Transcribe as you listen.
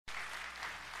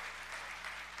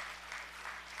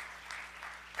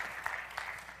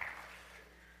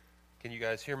Can you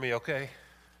guys hear me okay?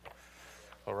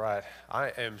 All right.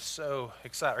 I am so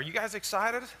excited. Are you guys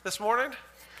excited this morning?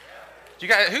 You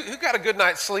guys, who got a good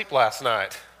night's sleep last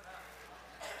night?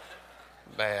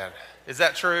 Man, is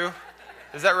that true?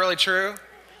 Is that really true?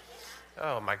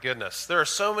 Oh my goodness. There are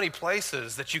so many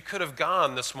places that you could have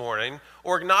gone this morning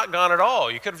or not gone at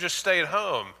all. You could have just stayed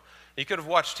home. You could have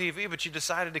watched TV, but you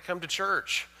decided to come to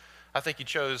church. I think you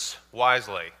chose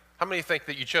wisely. How many think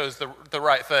that you chose the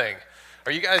right thing?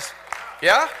 Are you guys,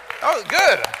 yeah? Oh,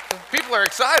 good. People are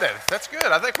excited. That's good.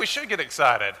 I think we should get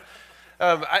excited.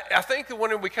 I think that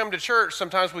when we come to church,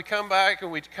 sometimes we come back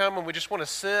and we just want to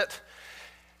sit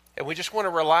and we just want to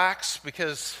relax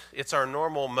because it's our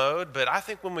normal mode. But I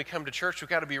think when we come to church, we've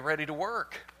got to be ready to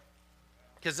work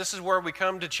because this is where we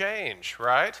come to change,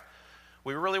 right?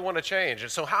 We really want to change.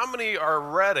 And so how many are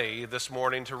ready this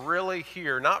morning to really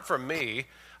hear, not from me,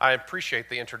 I appreciate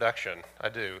the introduction, I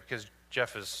do, because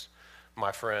Jeff is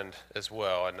my friend as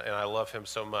well, and I love him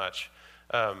so much.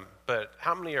 But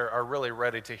how many are really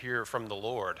ready to hear from the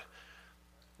Lord?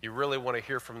 You really want to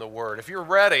hear from the Word. If you're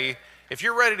ready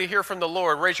to hear from the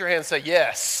Lord, raise your hand and say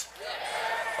yes. Yes.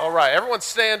 All right, everyone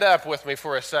stand up with me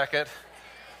for a second.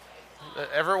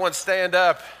 Everyone stand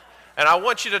up. And I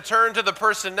want you to turn to the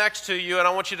person next to you, and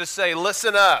I want you to say,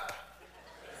 listen up.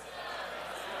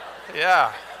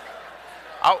 Yeah.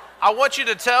 I want you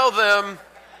to tell them,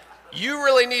 you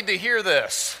really need to hear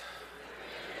this.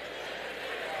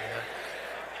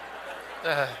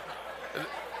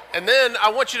 And then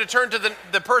I want you to turn to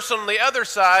the person on the other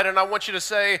side, and I want you to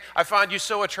say, I find you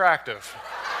so attractive.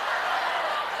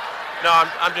 No,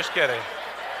 I'm just kidding.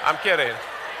 I'm kidding.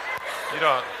 You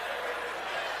don't.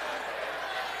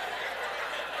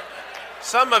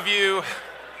 Some of you,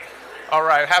 all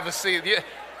right, have a seat.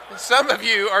 Some of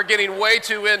you are getting way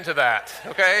too into that,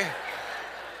 okay?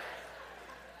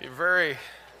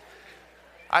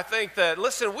 I think that,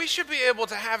 listen, we should be able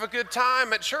to have a good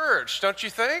time at church, don't you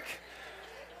think?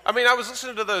 I mean, I was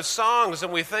listening to those songs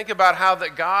and we think about how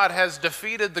that God has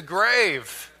defeated the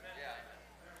grave,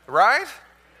 right?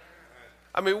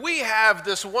 I mean, we have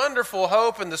this wonderful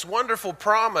hope and this wonderful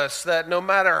promise that no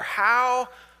matter how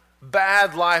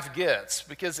bad life gets,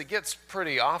 because it gets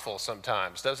pretty awful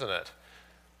sometimes, doesn't it?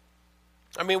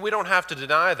 I mean, we don't have to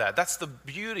deny that. That's the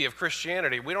beauty of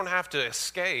Christianity. We don't have to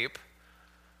escape.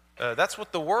 That's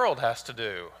what the world has to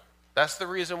do. That's the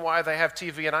reason why they have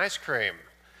TV and ice cream.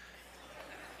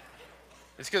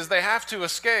 It's because they have to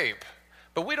escape.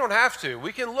 But we don't have to.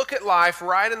 We can look at life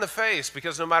right in the face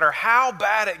because no matter how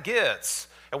bad it gets,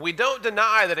 and we don't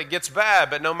deny that it gets bad,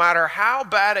 but no matter how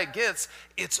bad it gets,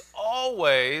 it's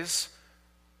always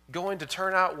going to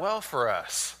turn out well for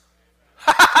us.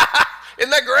 Isn't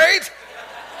that great?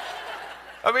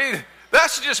 I mean, that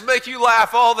should just make you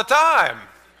laugh all the time.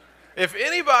 If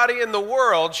anybody in the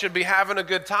world should be having a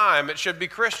good time, it should be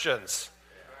Christians.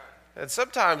 And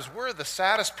sometimes we're the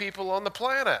saddest people on the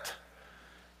planet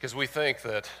because we think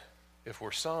that if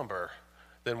we're somber,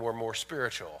 then we're more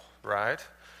spiritual, right?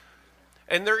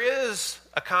 And there is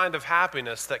a kind of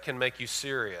happiness that can make you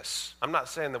serious. I'm not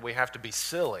saying that we have to be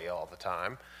silly all the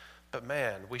time, but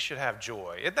man, we should have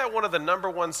joy. Isn't that one of the number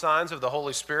one signs of the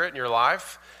Holy Spirit in your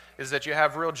life? Is that you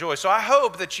have real joy. So I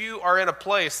hope that you are in a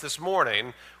place this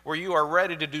morning where you are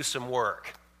ready to do some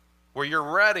work, where you're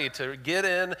ready to get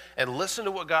in and listen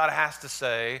to what God has to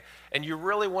say, and you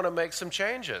really want to make some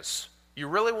changes. You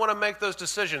really want to make those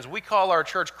decisions. We call our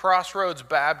church Crossroads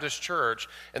Baptist Church,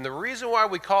 and the reason why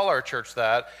we call our church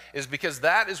that is because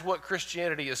that is what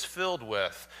Christianity is filled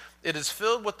with. It is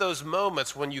filled with those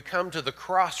moments when you come to the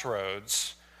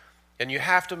crossroads and you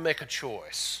have to make a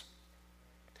choice.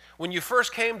 When you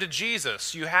first came to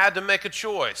Jesus, you had to make a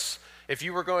choice if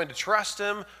you were going to trust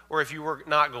him or if you were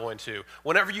not going to.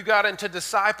 Whenever you got into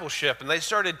discipleship and they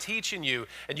started teaching you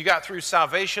and you got through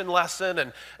salvation lesson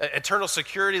and eternal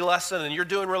security lesson and you're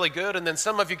doing really good, and then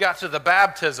some of you got to the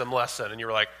baptism lesson and you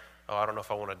were like, oh, I don't know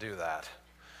if I want to do that.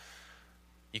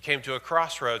 You came to a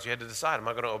crossroads. You had to decide, am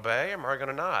I going to obey or am I going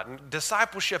to not? And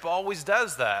discipleship always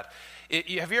does that.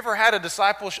 Have you ever had a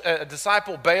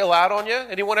disciple bail out on you?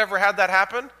 Anyone ever had that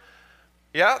happen?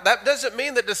 Yeah, that doesn't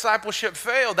mean that discipleship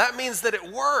failed. That means that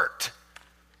it worked.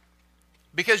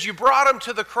 Because you brought them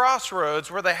to the crossroads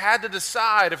where they had to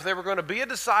decide if they were going to be a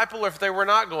disciple or if they were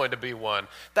not going to be one.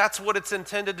 That's what it's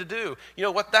intended to do. You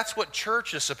know what? That's what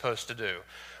church is supposed to do.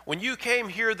 When you came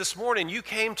here this morning, you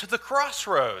came to the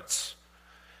crossroads.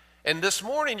 And this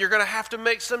morning, you're going to have to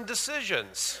make some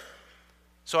decisions.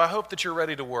 So I hope that you're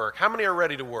ready to work. How many are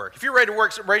ready to work? If you're ready to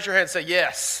work, raise your hand and say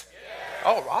yes. Yes.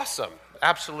 Oh, awesome.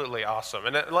 Absolutely awesome.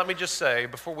 And let me just say,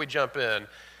 before we jump in,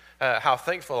 how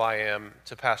thankful I am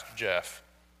to Pastor Jeff.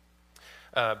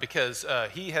 because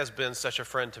he has been such a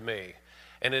friend to me.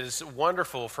 And it is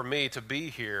wonderful for me to be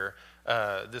here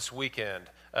this weekend.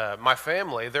 My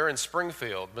family, they're in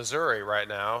Springfield, Missouri right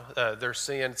now.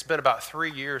 It's been about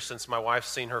 3 years since my wife's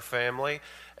seen her family,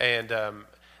 and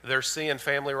they're seeing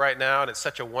family right now, and it's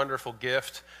such a wonderful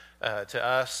gift to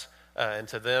us and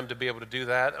to them to be able to do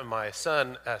that. And my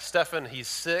son, Stefan, he's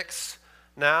 6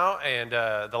 now, and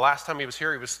the last time he was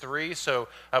here, he was 3, so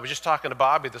I was just talking to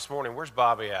Bobby this morning. Where's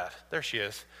Bobby at? There she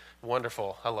is.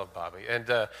 Wonderful. I love Bobby.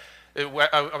 And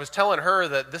I was telling her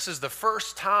that this is the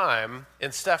first time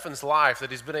in Stefan's life that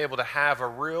he's been able to have a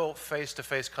real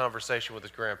face-to-face conversation with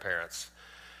his grandparents.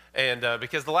 And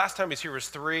because the last time he was here was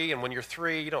 3, and when you're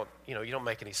 3, you don't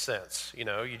make any sense.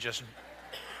 You just...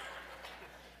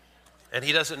 And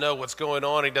he doesn't know what's going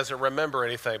on. He doesn't remember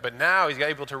anything. But now he's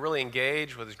able to really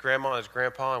engage with his grandma and his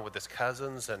grandpa and with his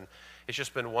cousins, and it's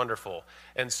just been wonderful.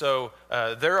 And so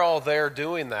they're all there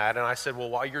doing that. And I said, well,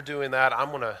 while you're doing that, I'm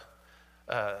going to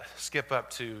skip up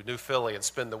to New Philly and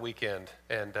spend the weekend.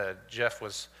 And Jeff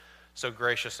was so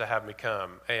gracious to have me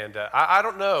come. And I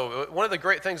don't know. One of the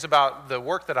great things about the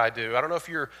work that I do, I don't know if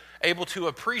you're able to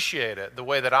appreciate it the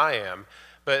way that I am,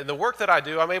 but in the work that I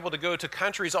do, I'm able to go to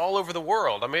countries all over the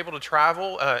world. I'm able to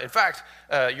travel. In fact,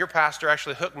 your pastor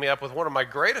actually hooked me up with one of my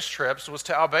greatest trips was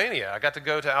to Albania. I got to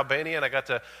go to Albania, and I got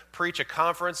to preach a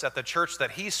conference at the church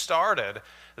that he started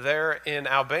there in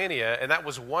Albania, and that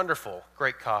was wonderful.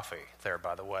 Great coffee there,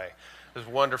 by the way. It was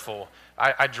wonderful.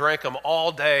 I drank them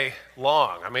all day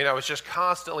long. I mean, I was just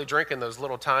constantly drinking those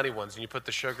little tiny ones, and you put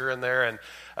the sugar in there, and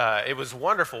it was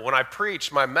wonderful. When I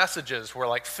preached, my messages were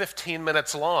like 15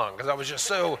 minutes long because I was just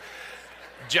so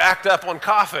jacked up on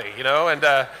coffee,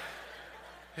 and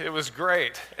it was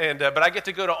great. And but I get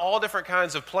to go to all different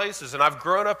kinds of places, and I've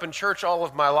grown up in church all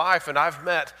of my life, and I've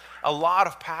met a lot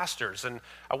of pastors, and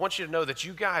I want you to know that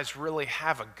you guys really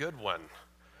have a good one.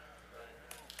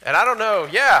 And I don't know,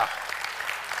 yeah.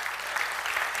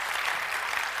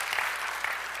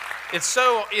 It's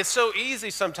so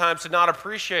easy sometimes to not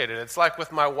appreciate it. It's like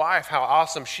with my wife, how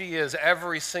awesome she is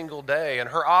every single day, and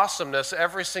her awesomeness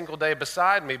every single day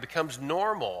beside me becomes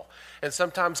normal. And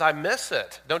sometimes I miss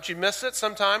it. Don't you miss it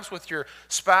sometimes with your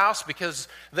spouse? Because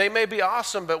they may be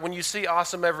awesome, but when you see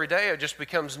awesome every day, it just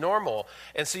becomes normal.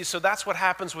 And see, so that's what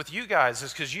happens with you guys,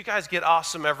 is because you guys get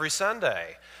awesome every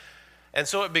Sunday. And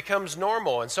so it becomes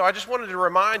normal. And so I just wanted to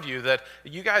remind you that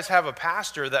you guys have a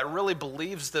pastor that really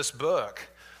believes this book.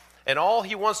 And all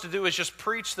he wants to do is just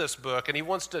preach this book, and he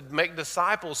wants to make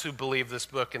disciples who believe this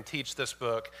book and teach this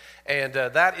book. And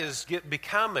that is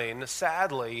becoming,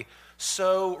 sadly,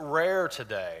 so rare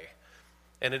today.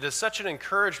 And it is such an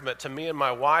encouragement to me and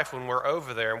my wife when we're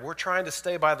over there, and we're trying to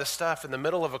stay by the stuff in the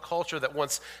middle of a culture that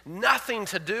wants nothing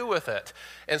to do with it.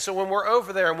 And so when we're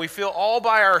over there and we feel all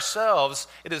by ourselves,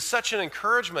 it is such an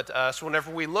encouragement to us whenever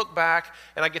we look back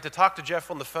and I get to talk to Jeff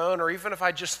on the phone, or even if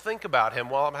I just think about him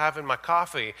while I'm having my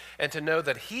coffee, and to know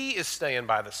that he is staying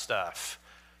by the stuff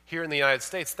here in the United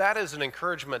States. That is an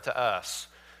encouragement to us.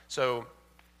 So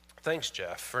thanks,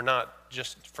 Jeff, for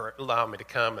allowing me to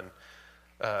come and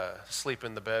sleep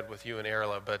in the bed with you and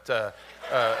Erla,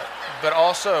 but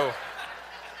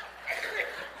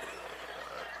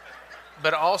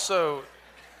also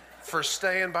for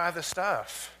staying by the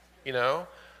stuff,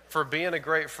 for being a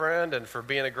great friend and for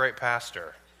being a great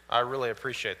pastor. I really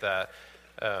appreciate that.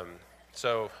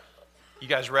 So, you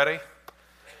guys ready?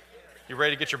 You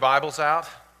ready to get your Bibles out?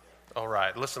 All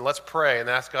right, listen, let's pray and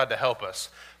ask God to help us.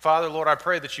 Father, Lord, I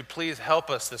pray that you please help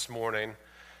us this morning.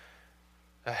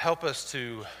 Help us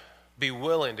to be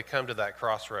willing to come to that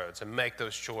crossroads and make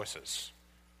those choices.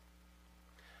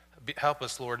 Help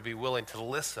us, Lord, to be willing to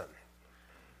listen,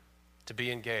 to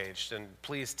be engaged. And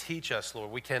please teach us,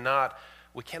 Lord. We cannot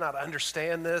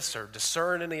understand this or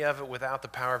discern any of it without the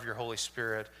power of your Holy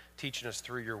Spirit teaching us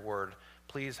through your word.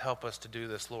 Please help us to do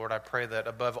this, Lord. I pray that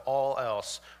above all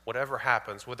else, whatever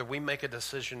happens, whether we make a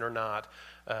decision or not,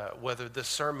 whether this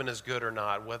sermon is good or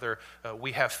not, whether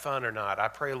we have fun or not, I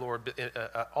pray, Lord,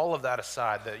 all of that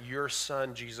aside, that your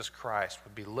Son, Jesus Christ,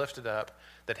 would be lifted up,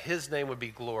 that his name would be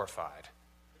glorified.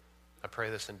 I pray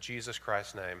this in Jesus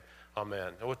Christ's name.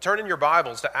 Amen. Well, turn in your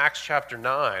Bibles to Acts chapter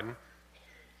 9.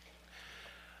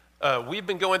 We've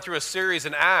been going through a series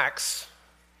in Acts,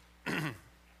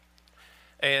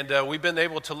 and we've been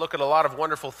able to look at a lot of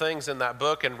wonderful things in that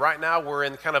book, and right now we're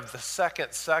in kind of the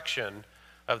second section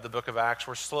of the book of Acts.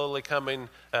 We're slowly coming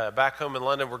back home in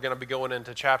London. We're going to be going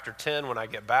into chapter 10 when I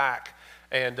get back,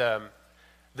 and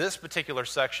this particular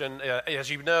section, as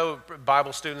you know,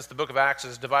 Bible students, the book of Acts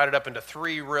is divided up into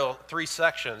three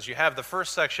sections. You have the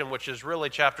first section, which is really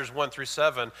chapters 1 through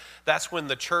 7. That's when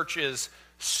the church is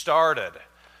started.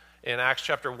 in Acts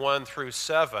chapter 1 through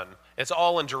 7. It's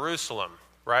all in Jerusalem,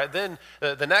 right? Then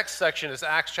the next section is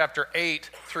Acts chapter 8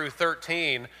 through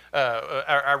 13,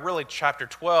 really chapter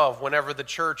 12, whenever the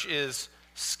church is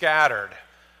scattered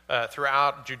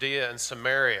throughout Judea and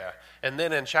Samaria. And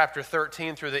then in chapter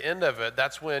 13 through the end of it,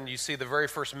 that's when you see the very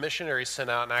first missionary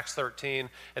sent out in Acts 13,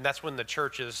 and that's when the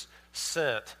church is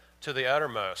sent to the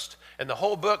uttermost. And the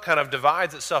whole book kind of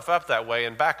divides itself up that way.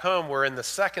 And back home, we're in the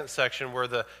second section where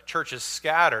the church is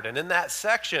scattered. And in that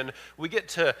section, we get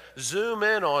to zoom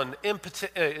in on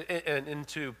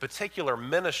into particular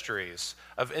ministries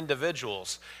of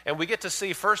individuals. And we get to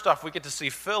see, first off, we get to see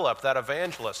Philip, that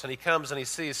evangelist. And he comes and he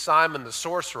sees Simon the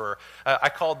sorcerer. I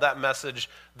called that message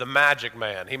the magic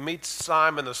man. He meets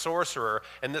Simon the sorcerer.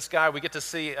 And this guy, we get to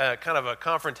see kind of a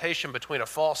confrontation between a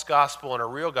false gospel and a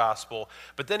real gospel.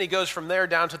 But then he goes from there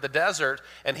down to the desert,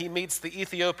 and he meets the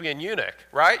Ethiopian eunuch,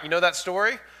 right? You know that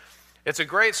story? It's a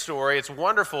great story. It's a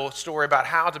wonderful story about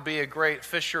how to be a great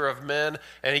fisher of men,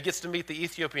 and he gets to meet the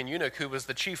Ethiopian eunuch, who was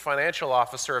the chief financial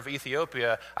officer of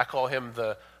Ethiopia. I call him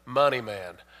the money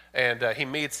man. And he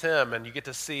meets him, and you get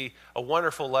to see a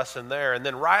wonderful lesson there. And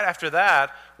then right after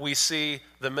that, we see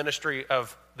the ministry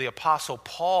of the Apostle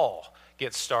Paul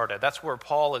gets started. That's where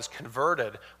Paul is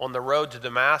converted on the road to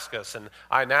Damascus, and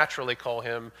I naturally call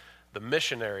him the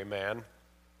missionary man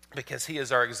because he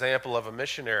is our example of a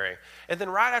missionary. And then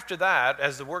right after that,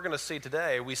 as we're going to see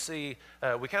today, we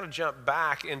kind of jump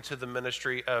back into the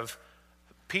ministry of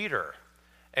Peter.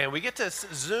 And we get to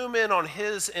zoom in on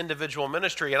his individual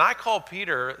ministry. And I call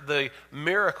Peter the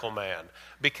miracle man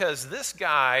because this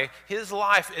guy, his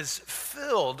life is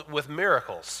filled with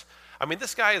miracles. I mean,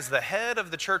 this guy is the head of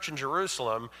the church in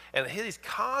Jerusalem, and he's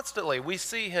constantly, we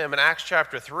see him in Acts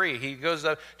chapter 3. He goes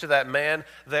up to that man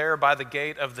there by the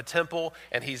gate of the temple,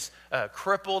 and he's been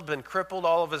crippled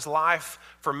all of his life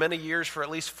for many years, for at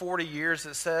least 40 years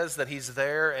it says that he's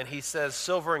there, and he says,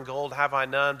 "Silver and gold have I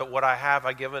none, but what I have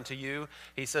I give unto you."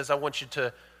 He says, "I want you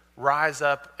to rise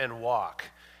up and walk."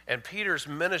 And Peter's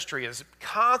ministry is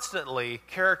constantly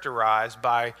characterized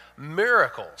by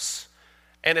miracles.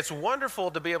 And it's wonderful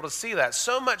to be able to see that,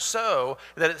 so much so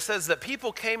that it says that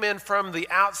people came in from the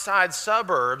outside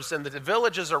suburbs and the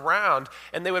villages around,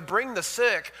 and they would bring the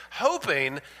sick,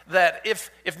 hoping that if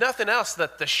nothing else,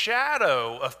 that the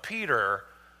shadow of Peter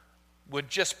would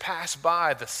just pass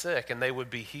by the sick and they would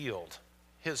be healed.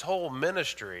 His whole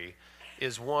ministry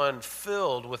is one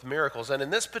filled with miracles. And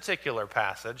in this particular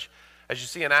passage, as you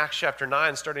see in Acts chapter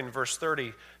 9, starting in verse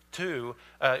 32,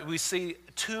 we see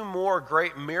two more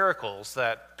great miracles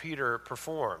that Peter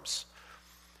performs.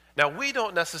 Now, we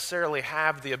don't necessarily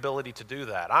have the ability to do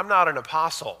that. I'm not an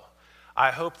apostle.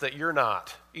 I hope that you're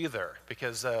not either,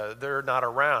 because they're not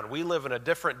around. We live in a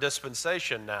different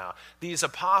dispensation now. These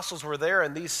apostles were there,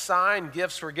 and these sign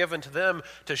gifts were given to them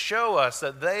to show us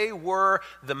that they were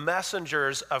the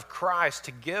messengers of Christ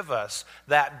to give us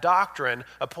that doctrine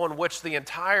upon which the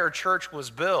entire church was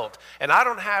built. And I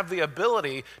don't have the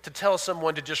ability to tell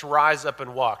someone to just rise up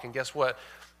and walk. And guess what?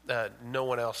 No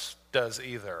one else does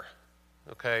either.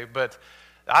 Okay? But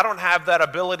I don't have that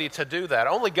ability to do that.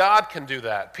 Only God can do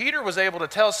that. Peter was able to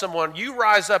tell someone, "You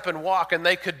rise up and walk," and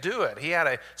they could do it. He had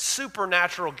a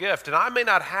supernatural gift, and I may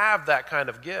not have that kind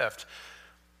of gift,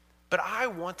 but I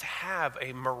want to have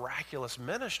a miraculous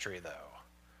ministry, though.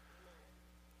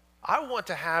 I want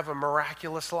to have a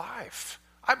miraculous life.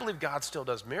 I believe God still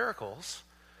does miracles.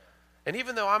 And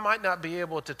even though I might not be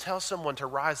able to tell someone to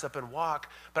rise up and walk,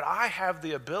 but I have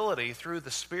the ability through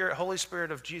the Holy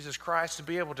Spirit of Jesus Christ to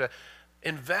be able to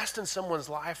invest in someone's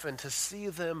life and to see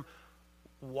them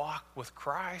walk with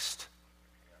Christ.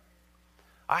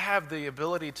 I have the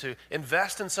ability to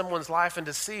invest in someone's life and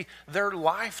to see their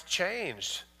life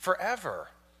changed forever.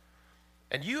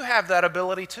 And you have that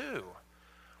ability too.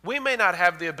 We may not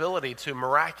have the ability to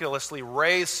miraculously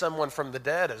raise someone from the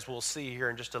dead, as we'll see here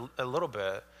in just a little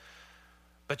bit,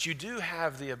 but you do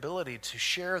have the ability to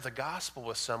share the gospel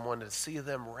with someone and see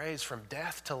them raised from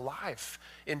death to life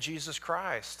in Jesus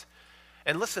Christ.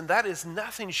 And listen, that is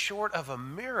nothing short of a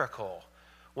miracle.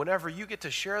 Whenever you get to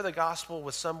share the gospel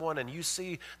with someone and you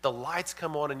see the lights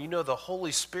come on and you know the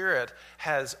Holy Spirit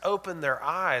has opened their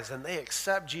eyes and they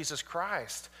accept Jesus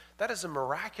Christ, that is a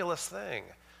miraculous thing.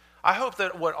 I hope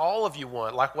that what all of you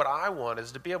want, like what I want,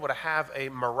 is to be able to have a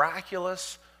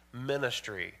miraculous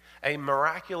ministry, a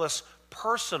miraculous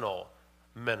personal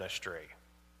ministry.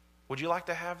 Would you like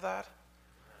to have that?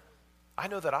 I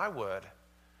know that I would.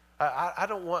 I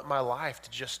don't want my life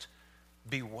to just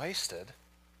be wasted.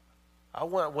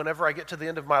 whenever I get to the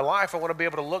end of my life, I want to be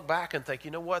able to look back and think,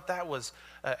 you know what, that was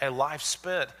a life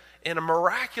spent in a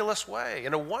miraculous way,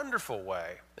 in a wonderful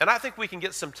way. And I think we can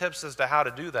get some tips as to how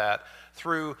to do that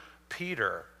through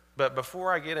Peter. But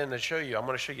before I get in and show you, I'm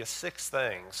going to show you 6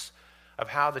 things of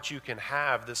how that you can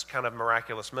have this kind of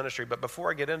miraculous ministry. But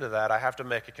before I get into that, I have to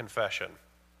make a confession.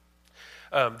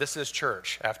 This is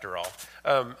church, after all.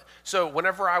 So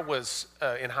whenever I was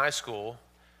in high school,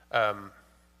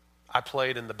 I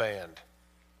played in the band,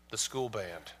 the school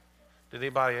band. Did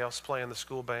anybody else play in the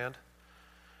school band?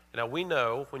 Now, we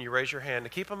know when you raise your hand to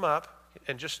keep them up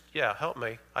and just, help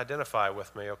me, identify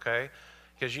with me, okay?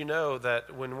 Because you know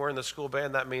that when we're in the school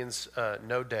band, that means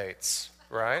no dates,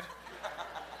 right?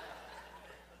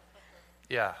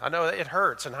 Yeah, I know it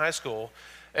hurts in high school.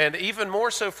 And even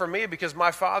more so for me because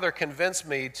my father convinced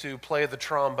me to play the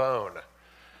trombone.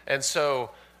 And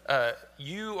so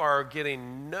you are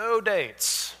getting no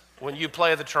dates when you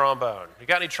play the trombone. You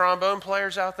got any trombone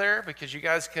players out there? Because you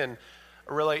guys can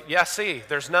really, see,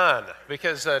 there's none.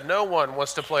 Because no one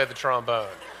wants to play the trombone.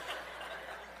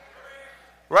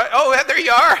 Right? Oh, there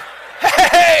you are.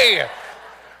 Hey!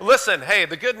 Listen,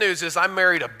 the good news is I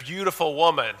married a beautiful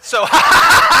woman. So,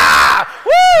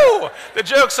 woo! The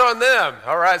joke's on them.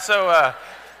 All right,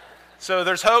 so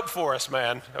there's hope for us,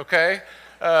 man, okay?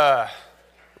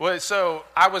 So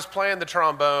I was playing the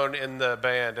trombone in the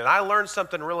band, and I learned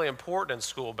something really important in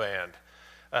school band.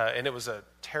 And it was a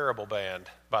terrible band,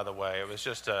 by the way. It was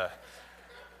just a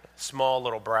small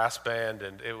little brass band,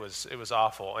 and it was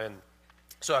awful. And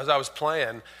so as I was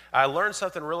playing, I learned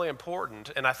something really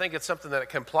important, and I think it's something that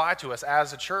can apply to us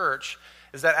as a church,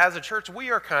 is that as a church, we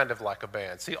are kind of like a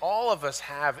band. See, all of us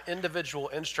have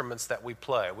individual instruments that we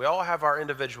play. We all have our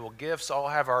individual gifts, all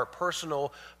have our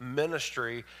personal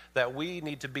ministry that we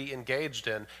need to be engaged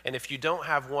in. And if you don't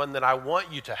have one, then I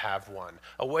want you to have one,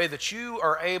 a way that you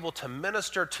are able to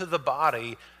minister to the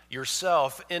body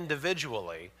yourself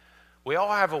individually. We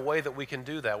all have a way that we can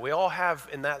do that. We all have,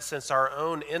 in that sense, our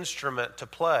own instrument to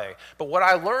play. But what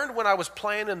I learned when I was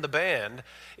playing in the band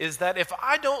is that if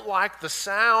I don't like the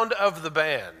sound of the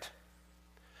band,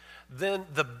 then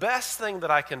the best thing that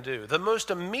I can do, the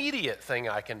most immediate thing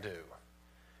I can do,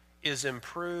 is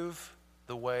improve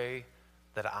the way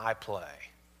that I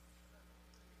play.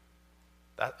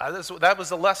 That was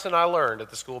the lesson I learned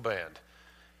at the school band.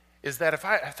 Is that if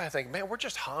I think, man, we're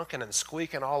just honking and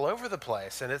squeaking all over the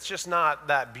place, and it's just not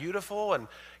that beautiful. And,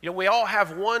 we all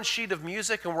have one sheet of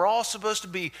music, and we're all supposed to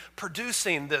be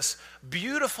producing this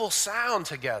beautiful sound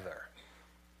together,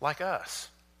 like us.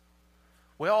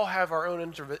 We all have our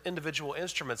own individual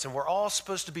instruments, and we're all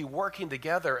supposed to be working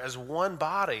together as one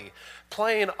body,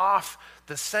 playing off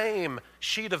the same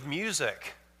sheet of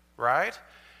music, right?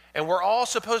 And we're all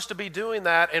supposed to be doing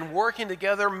that and working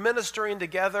together, ministering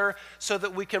together so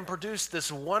that we can produce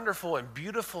this wonderful and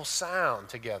beautiful sound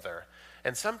together.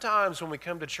 And sometimes when we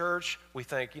come to church, we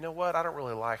think, you know what, I don't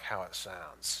really like how it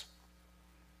sounds.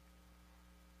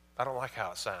 I don't like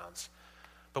how it sounds.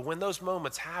 But when those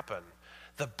moments happen,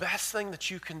 the best thing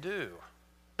that you can do,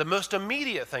 the most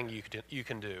immediate thing you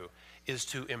can do is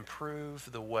to improve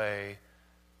the way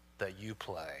that you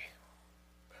play.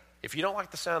 If you don't like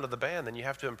the sound of the band, then you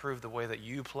have to improve the way that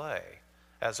you play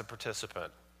as a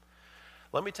participant.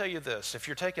 Let me tell you this. If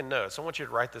you're taking notes, I want you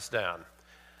to write this down.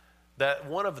 That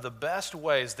one of the best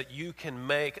ways that you can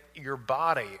make your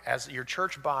body, as your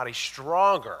church body,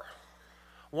 stronger,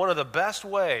 one of the best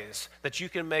ways that you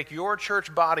can make your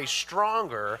church body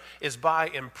stronger is by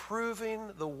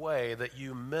improving the way that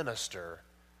you minister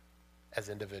as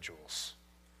individuals.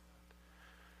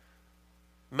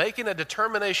 Making a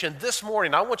determination this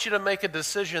morning, I want you to make a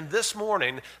decision this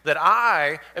morning that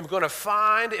I am going to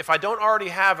find, if I don't already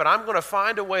have it, I'm going to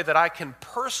find a way that I can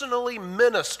personally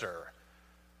minister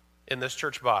in this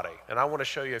church body. And I want to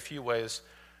show you a few ways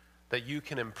that you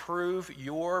can improve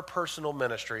your personal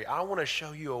ministry. I want to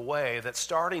show you a way that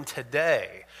starting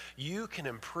today, you can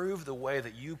improve the way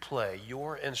that you play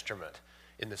your instrument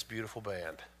in this beautiful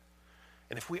band.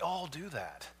 And if we all do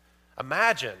that,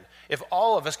 imagine if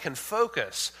all of us can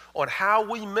focus on how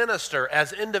we minister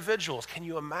as individuals. Can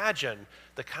you imagine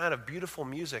the kind of beautiful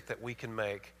music that we can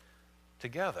make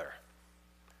together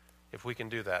if we can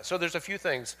do that? So there's a few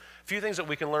things that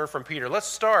we can learn from Peter. Let's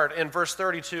start in verse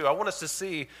 32. I want us to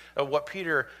see what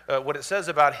it says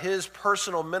about his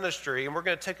personal ministry, and we're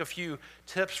going to take a few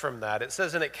tips from that. It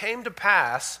says, "And it came to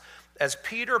pass, as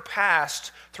Peter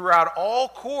passed throughout all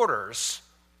quarters,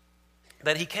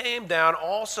 that he came down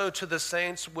also to the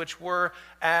saints which were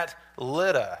at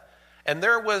Lydda. And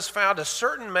there was found a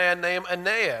certain man named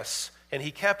Aeneas, and he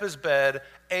kept his bed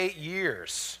 8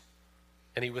 years,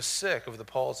 and he was sick of the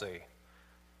palsy."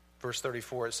 Verse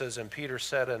 34, it says, "And Peter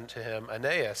said unto him,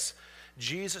 Aeneas,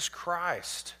 Jesus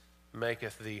Christ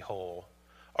maketh thee whole.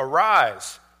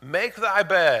 Arise, make thy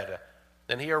bed."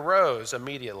 And he arose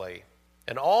immediately.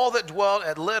 And all that dwelt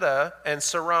at Lydda and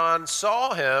Saron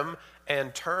saw him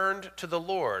and turned to the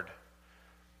Lord.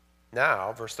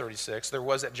 Now, verse 36, there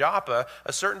was at Joppa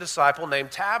a certain disciple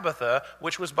named Tabitha,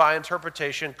 which was by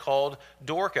interpretation called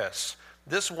Dorcas.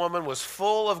 This woman was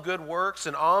full of good works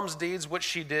and alms deeds which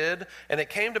she did, and it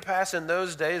came to pass in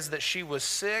those days that she was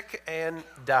sick and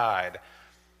died.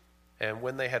 And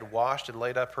when they had washed and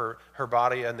laid up her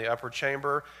body in the upper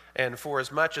chamber, and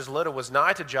forasmuch as Lydda was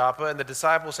nigh to Joppa, and the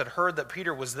disciples had heard that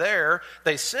Peter was there,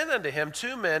 they sent unto him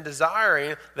 2 men,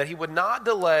 desiring that he would not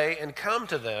delay and come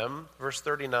to them. Verse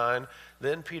 39,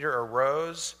 then Peter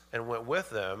arose and went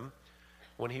with them.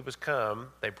 When he was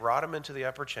come, they brought him into the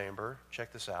upper chamber.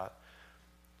 Check this out.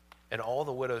 And all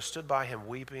the widows stood by him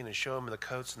weeping, and showed him the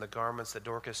coats and the garments that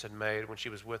Dorcas had made when she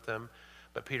was with them.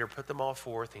 But Peter put them all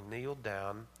forth. He kneeled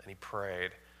down and he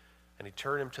prayed. And he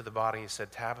turned him to the body and he said,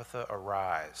 "Tabitha,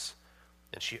 arise."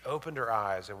 And she opened her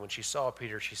eyes. And when she saw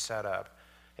Peter, she sat up.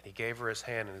 And he gave her his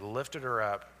hand and he lifted her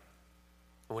up.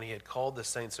 And when he had called the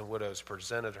saints and widows,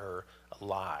 presented her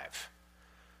alive.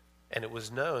 And it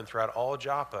was known throughout all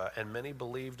Joppa, and many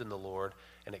believed in the Lord.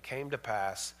 And it came to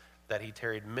pass that he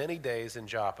tarried many days in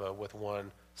Joppa with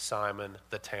one Simon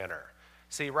the tanner.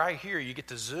 See, right here, you get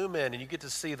to zoom in and you get to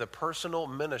see the personal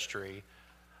ministry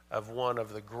of one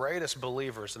of the greatest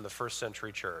believers in the first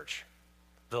century church.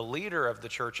 The leader of the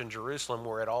church in Jerusalem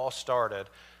where it all started,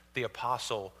 the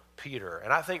Apostle Peter.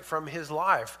 And I think from his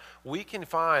life, we can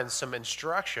find some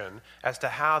instruction as to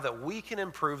how that we can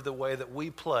improve the way that we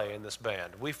play in this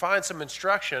band. We find some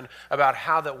instruction about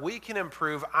how that we can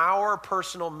improve our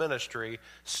personal ministry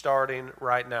starting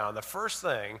right now. And the first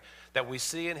thing that we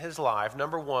see in his life,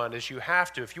 number one, is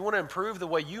if you want to improve the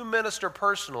way you minister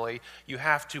personally, you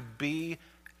have to be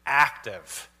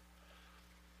active.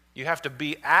 You have to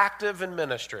be active in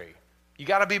ministry. You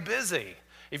got to be busy.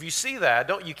 If you see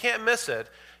that, you can't miss it.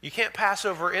 You can't pass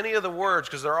over any of the words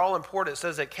because they're all important. It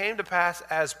says it came to pass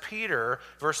as Peter,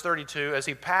 verse 32, as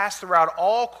he passed throughout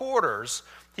all quarters,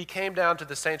 he came down to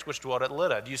the saints which dwelt at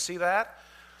Lydda. Do you see that?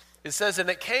 It says, and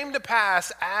it came to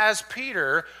pass as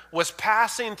Peter was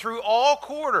passing through all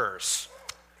quarters.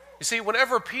 You see,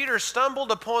 whenever Peter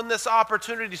stumbled upon this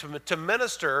opportunity to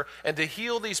minister and to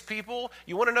heal these people,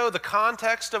 you want to know the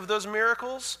context of those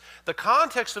miracles? The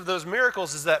context of those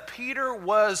miracles is that Peter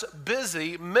was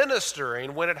busy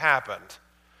ministering when it happened.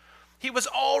 He was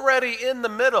already in the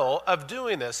middle of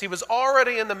doing this. He was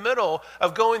already in the middle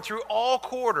of going through all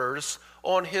quarters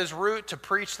on his route to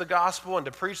preach the gospel and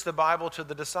to preach the Bible to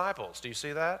the disciples. Do you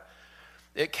see that?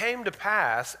 It came to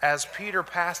pass as Peter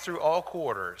passed through all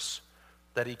quarters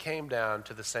that he came down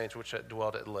to the saints which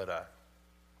dwelt at Lydda.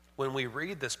 When we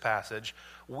read this passage,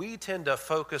 we tend to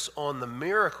focus on the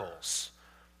miracles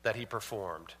that he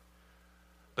performed.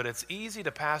 But it's easy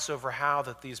to pass over how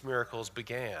that these miracles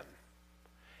began.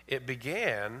 It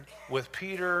began with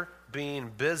Peter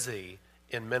being busy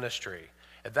in ministry.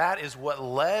 And that is what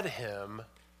led him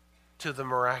to the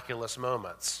miraculous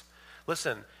moments.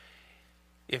 Listen,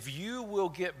 if you will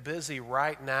get busy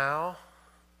right now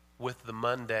with the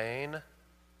mundane,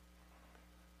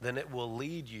 then it will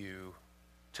lead you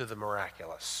to the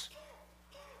miraculous.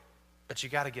 But you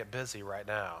got to get busy right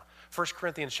now. 1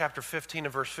 Corinthians chapter 15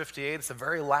 and verse 58, it's the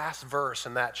very last verse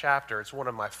in that chapter. It's one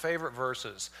of my favorite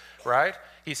verses, right?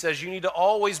 He says you need to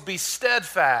always be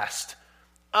steadfast,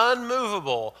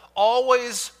 unmovable,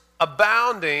 always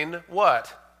abounding,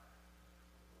 what?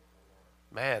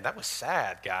 Man, that was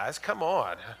sad, guys. Come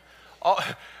on.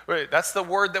 Wait, that's the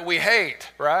word that we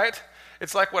hate, right?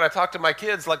 It's like when I talk to my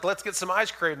kids, like, let's get some ice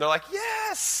cream. They're like,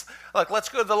 yes. Like, let's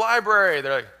go to the library.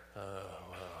 They're like, oh,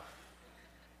 well.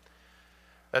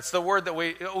 That's the word that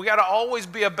we got to always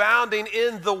be abounding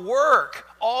in the work.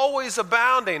 Always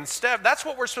abounding. That's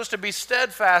what we're supposed to be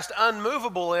steadfast,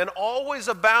 unmovable in, always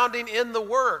abounding in the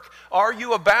work. Are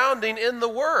you abounding in the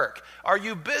work? Are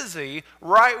you busy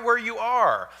right where you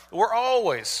are? We're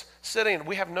always sitting.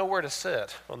 We have nowhere to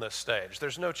sit on this stage.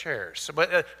 There's no chairs.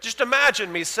 But just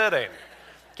imagine me sitting.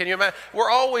 Can you imagine? We're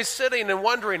always sitting and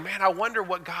wondering, man, I wonder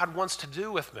what God wants to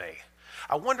do with me.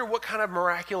 I wonder what kind of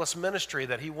miraculous ministry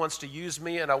that he wants to use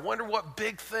me in. I wonder what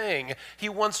big thing he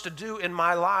wants to do in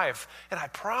my life. And I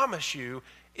promise you,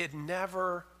 it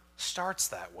never starts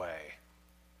that way.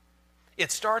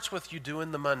 It starts with you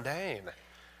doing the mundane.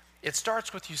 It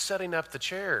starts with you setting up the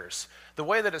chairs. The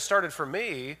way that it started for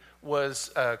me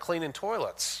was cleaning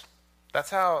toilets. That's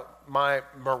how my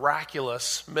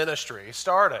miraculous ministry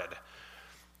started.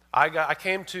 I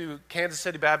came to Kansas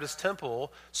City Baptist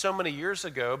Temple so many years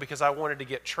ago because I wanted to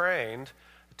get trained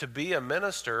to be a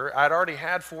minister. I'd already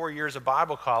had 4 years of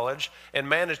Bible college and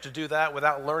managed to do that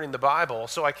without learning the Bible.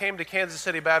 So I came to Kansas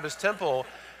City Baptist Temple,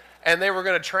 and they were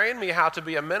going to train me how to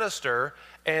be a minister.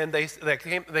 And they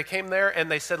came there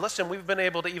and they said, listen, we've been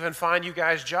able to even find you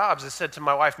guys jobs. They said to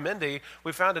my wife, Mindy,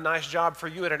 we found a nice job for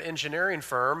you at an engineering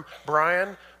firm.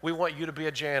 Brian, we want you to be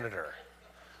a janitor.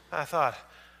 I thought,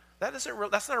 that's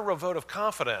not a real vote of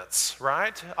confidence,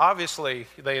 right? Obviously,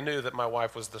 they knew that my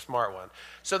wife was the smart one.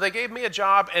 So they gave me a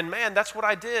job, and man, that's what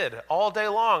I did all day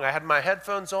long. I had my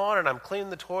headphones on, and I'm cleaning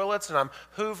the toilets, and I'm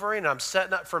hoovering, and I'm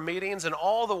setting up for meetings, and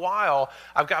all the while,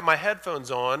 I've got my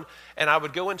headphones on, and I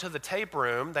would go into the tape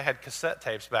room. They had cassette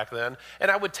tapes back then,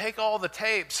 and I would take all the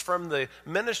tapes from the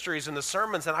ministries and the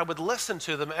sermons, and I would listen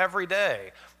to them every day.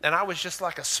 And I was just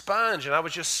like a sponge, and I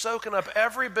was just soaking up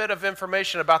every bit of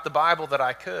information about the Bible that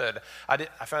I could. I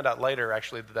found out later,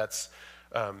 actually, that that's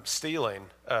stealing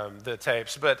the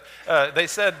tapes. But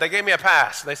they gave me a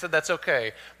pass. They said that's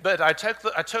okay. But I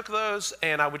took those,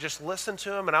 and I would just listen to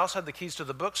them. And I also had the keys to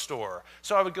the bookstore,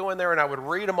 so I would go in there and I would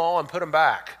read them all and put them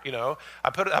back. You know, I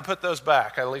put those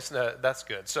back. At least that's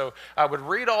good. So I would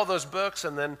read all those books,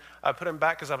 and then I put them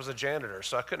back because I was a janitor,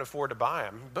 so I couldn't afford to buy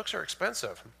them. Books are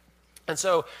expensive. And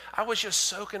so I was just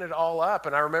soaking it all up.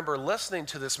 And I remember listening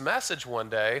to this message one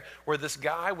day where this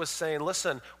guy was saying,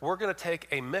 listen, we're going to take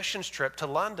a missions trip to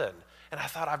London. And I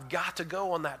thought, I've got to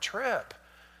go on that trip.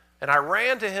 And I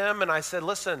ran to him and I said,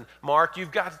 listen, Mark,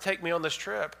 you've got to take me on this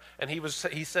trip. And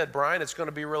he said, Brian, it's going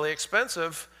to be really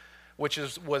expensive, which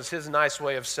was his nice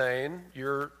way of saying,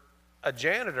 you're a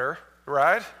janitor,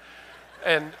 right?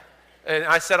 And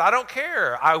I said, I don't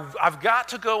care. I've got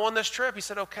to go on this trip. He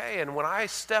said, okay. And when I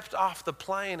stepped off the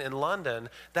plane in London,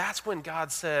 that's when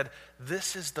God said,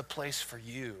 this is the place for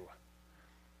you.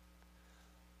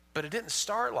 But it didn't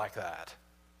start like that.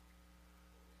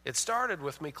 It started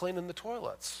with me cleaning the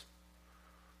toilets.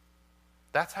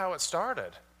 That's how it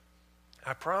started.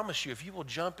 I promise you, if you will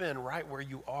jump in right where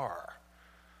you are,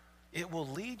 it will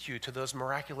lead you to those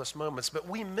miraculous moments. But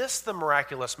we miss the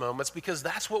miraculous moments because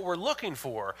that's what we're looking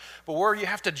for. But where you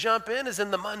have to jump in is in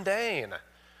the mundane.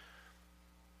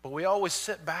 But we always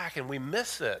sit back and we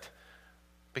miss it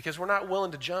because we're not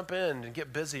willing to jump in and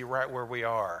get busy right where we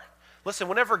are. Listen,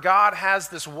 whenever God has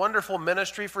this wonderful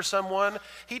ministry for someone,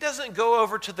 he doesn't go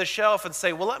over to the shelf and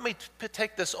say, well, let me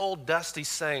take this old dusty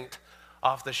saint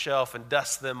off the shelf and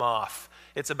dust them off.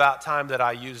 It's about time that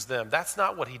I use them. That's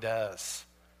not what he does.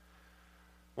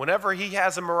 Whenever he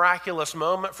has a miraculous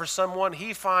moment for someone,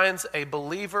 he finds a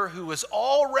believer who is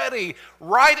already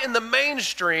right in the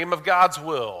mainstream of God's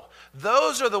will.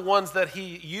 Those are the ones that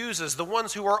he uses, the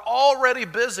ones who are already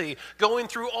busy going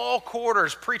through all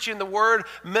quarters, preaching the word,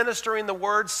 ministering the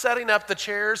word, setting up the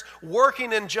chairs,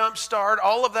 working in Jumpstart,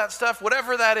 all of that stuff,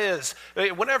 whatever that is.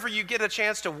 Whenever you get a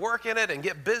chance to work in it and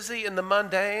get busy in the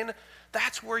mundane,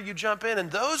 that's where you jump in. And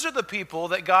those are the people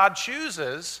that God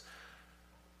chooses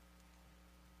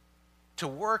to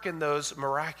work in those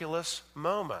miraculous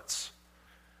moments.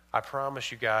 I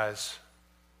promise you guys,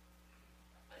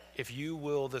 if you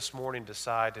will this morning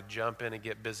decide to jump in and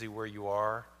get busy where you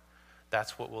are,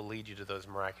 that's what will lead you to those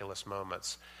miraculous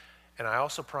moments. And I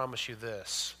also promise you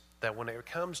this, that when it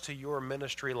comes to your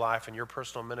ministry life and your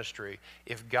personal ministry,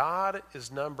 if God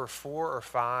is number 4 or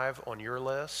 5 on your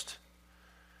list,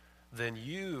 then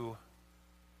you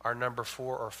are number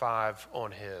 4 or 5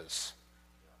 on his.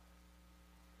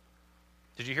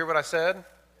 Did you hear what I said?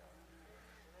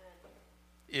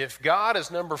 If God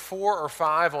is number 4 or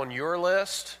 5 on your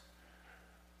list,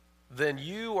 then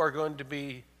you are going to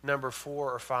be number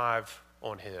 4 or 5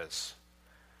 on his.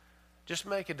 Just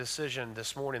make a decision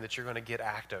this morning that you're going to get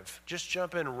active. Just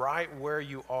jump in right where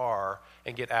you are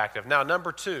and get active. Now,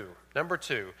 number two,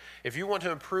 if you want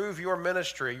to improve your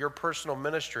ministry, your personal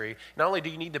ministry, not only do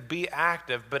you need to be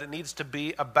active, but it needs to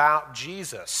be about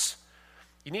Jesus.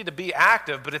 You need to be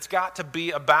active, but it's got to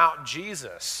be about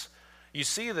Jesus. You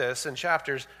see this in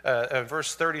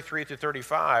verse 33 to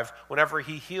 35, whenever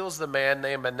he heals the man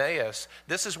named Aeneas.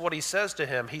 This is what he says to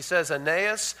him. He says,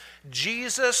 Aeneas,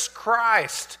 Jesus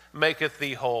Christ maketh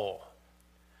thee whole.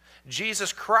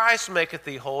 Jesus Christ maketh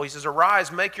thee whole. He says,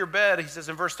 arise, make your bed. He says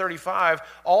in verse 35,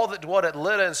 all that dwelt at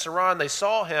Lydda and Saron, they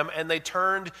saw him, and they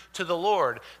turned to the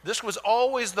Lord. This was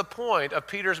always the point of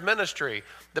Peter's ministry.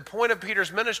 The point of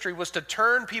Peter's ministry was to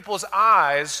turn people's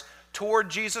eyes toward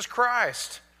Jesus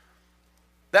Christ.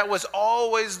 That was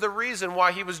always the reason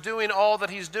why he was doing all that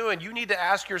he's doing. You need to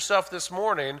ask yourself this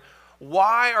morning,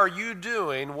 why are you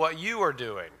doing what you are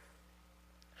doing?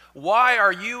 Why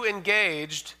are you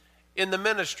engaged in the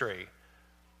ministry?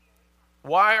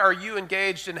 Why are you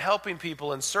engaged in helping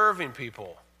people and serving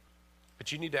people?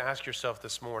 But you need to ask yourself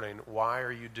this morning, why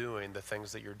are you doing the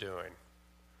things that you're doing?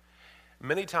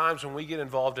 Many times when we get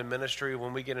involved in ministry,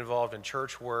 when we get involved in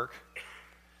church work,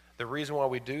 the reason why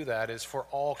we do that is for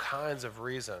all kinds of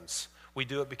reasons. We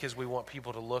do it because we want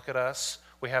people to look at us.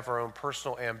 We have our own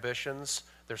personal ambitions.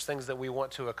 There's things that we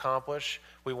want to accomplish.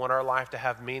 We want our life to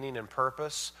have meaning and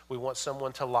purpose. We want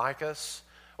someone to like us.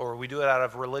 Or we do it out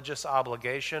of religious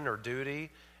obligation or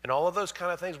duty. And all of those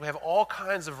kind of things. We have all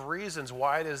kinds of reasons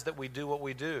why it is that we do what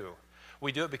we do.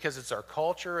 We do it because it's our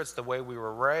culture. It's the way we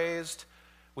were raised.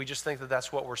 We just think that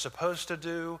that's what we're supposed to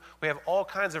do. We have all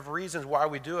kinds of reasons why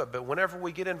we do it. But whenever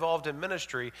we get involved in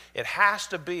ministry, it has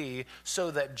to be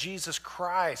so that Jesus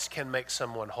Christ can make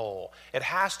someone whole. It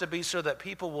has to be so that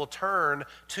people will turn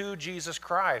to Jesus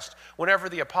Christ. Whenever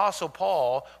the Apostle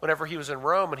Paul, whenever he was in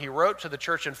Rome and he wrote to the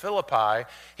church in Philippi,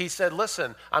 he said,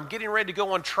 listen, I'm getting ready to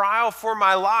go on trial for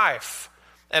my life.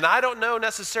 And I don't know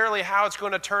necessarily how it's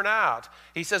going to turn out.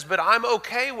 He says, but I'm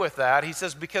okay with that. He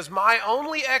says, because my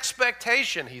only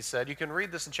expectation, he said, you can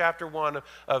read this in chapter 1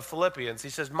 of Philippians. He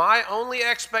says, my only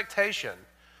expectation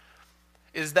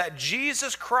is that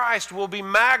Jesus Christ will be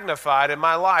magnified in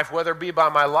my life, whether it be by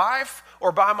my life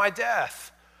or by my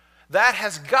death. That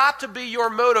has got to be your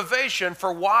motivation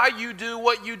for why you do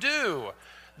what you do.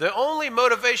 The only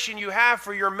motivation you have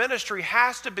for your ministry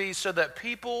has to be so that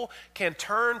people can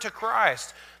turn to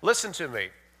Christ. Listen to me.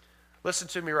 Listen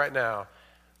to me right now.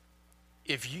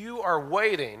 If you are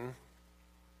waiting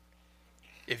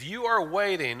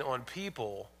on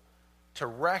people to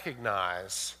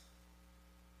recognize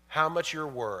how much you're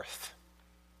worth,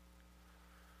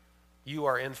 you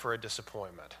are in for a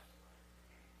disappointment.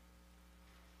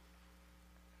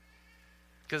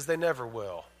 Because they never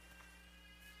will.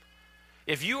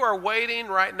 If you are waiting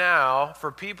right now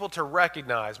for people to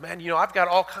recognize, man, I've got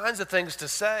all kinds of things to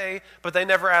say, but they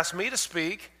never ask me to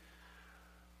speak.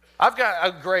 I've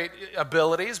got great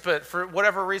abilities, but for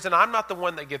whatever reason, I'm not the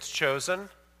one that gets chosen.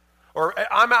 Or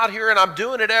I'm out here and I'm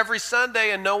doing it every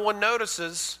Sunday and no one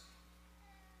notices.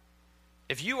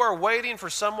 If you are waiting for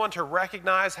someone to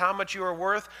recognize how much you are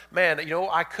worth, man,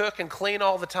 I cook and clean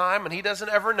all the time and he doesn't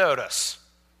ever notice.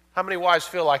 How many wives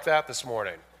feel like that this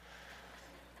morning?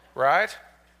 Right?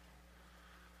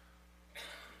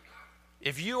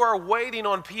 If you are waiting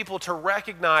on people to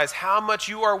recognize how much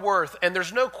you are worth, and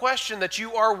there's no question that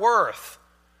you are worth.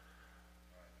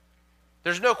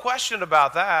 There's no question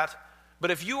about that.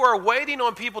 But if you are waiting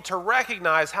on people to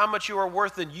recognize how much you are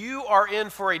worth, then you are in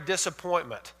for a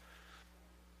disappointment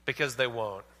because they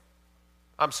won't.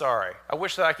 I'm sorry. I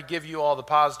wish that I could give you all the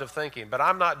positive thinking, but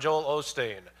I'm not Joel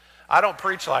Osteen. I don't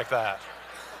preach like that.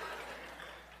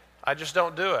 I just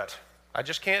don't do it. I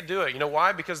just can't do it. You know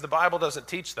why? Because the Bible doesn't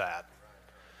teach that.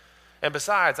 And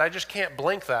besides, I just can't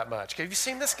blink that much. Have you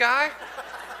seen this guy?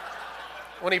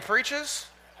 When he preaches?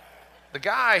 The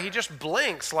guy, he just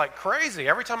blinks like crazy.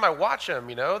 Every time I watch him,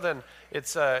 then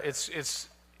it's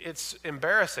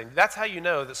embarrassing. That's how you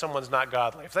know that someone's not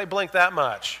godly. If they blink that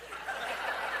much,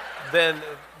 then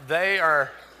they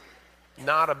are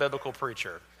not a biblical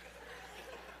preacher.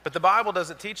 But the Bible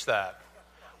doesn't teach that.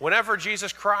 Whenever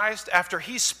Jesus Christ, after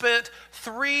he spent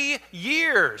 3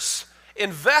 years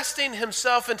investing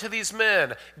himself into these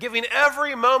men, giving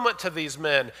every moment to these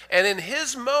men, and in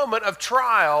his moment of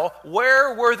trial,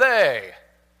 where were they?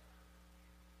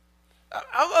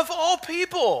 Of all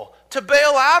people to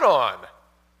bail out on.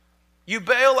 You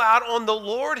bail out on the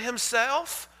Lord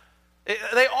himself?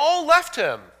 They all left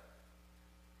him.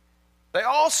 They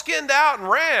all skinned out and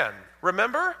ran,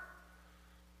 remember?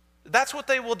 That's what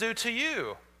they will do to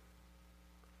you.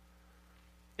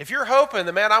 If you're hoping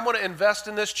that, man, I'm going to invest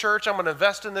in this church, I'm going to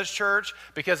invest in this church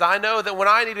because I know that when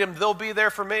I need them, they'll be there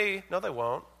for me. No, they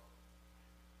won't.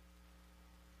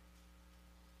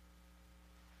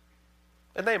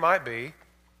 And they might be,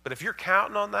 but if you're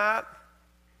counting on that,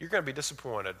 you're going to be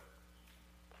disappointed.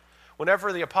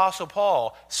 Whenever the Apostle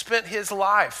Paul spent his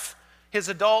life, his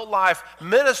adult life,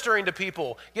 ministering to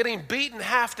people, getting beaten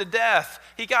half to death.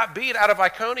 He got beat out of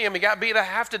Iconium. He got beat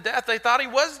half to death. They thought he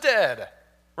was dead.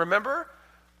 Remember?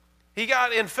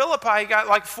 In Philippi, he got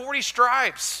like 40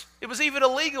 stripes. It was even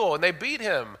illegal, and they beat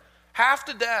him half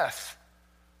to death.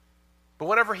 But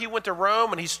whenever he went to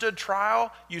Rome and he stood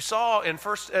trial, you saw in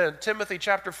 1 Timothy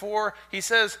chapter 4, he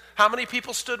says, how many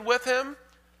people stood with him?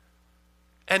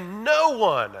 And no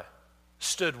one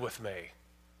stood with me,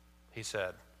 he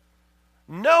said.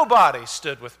 Nobody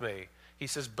stood with me. He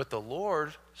says, but the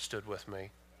Lord stood with me.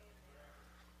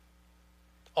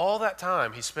 All that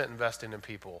time he spent investing in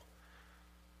people.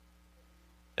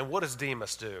 And what does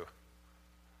Demas do?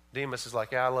 Demas is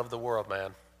like, yeah, I love the world,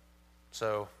 man.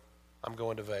 so I'm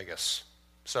going to Vegas.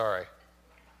 Sorry.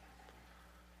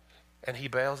 And he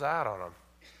bails out on him.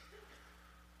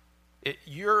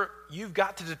 You've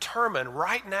got to determine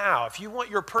right now, if you want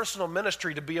your personal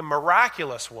ministry to be a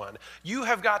miraculous one, you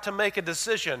have got to make a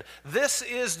decision. This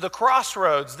is the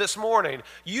crossroads this morning.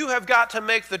 You have got to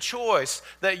make the choice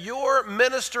that your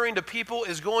ministering to people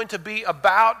is going to be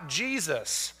about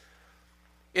Jesus.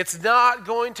 It's not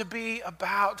going to be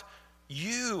about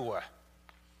you.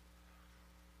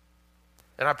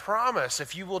 And I promise,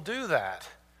 if you will do that,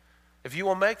 if you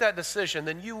will make that decision,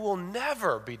 then you will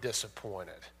never be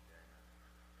disappointed.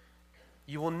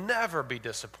 You will never be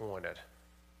disappointed.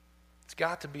 It's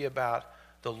got to be about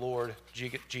the Lord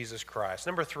Jesus Christ.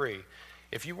 Number 3,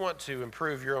 if you want to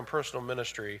improve your own personal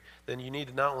ministry, then you need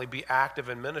to not only be active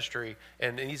in ministry,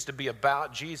 and it needs to be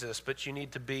about Jesus, but you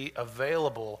need to be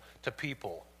available to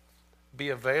people. Be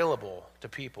available to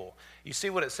people. You see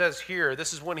what it says here.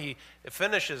 This is when he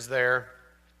finishes there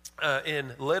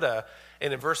in Lydda.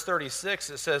 And in verse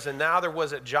 36, it says, "And now there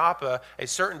was at Joppa a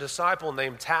certain disciple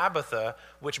named Tabitha,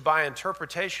 which by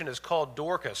interpretation is called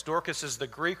Dorcas." Dorcas is the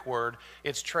Greek word.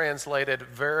 It's translated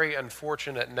 "very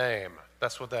unfortunate name."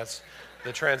 That's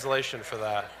the translation for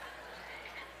that.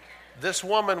 This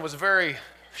woman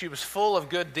she was full of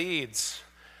good deeds,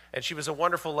 and she was a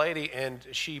wonderful lady, and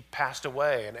she passed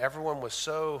away, and everyone was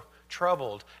so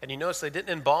troubled. And you notice they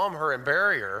didn't embalm her and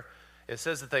bury her. It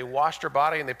says that they washed her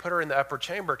body and they put her in the upper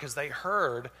chamber because they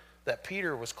heard that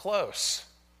Peter was close.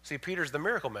 See, Peter's the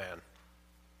miracle man.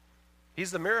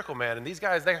 He's the miracle man. And these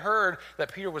guys, they heard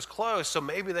that Peter was close, so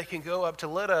maybe they can go up to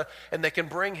Lydda and they can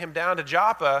bring him down to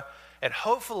Joppa, and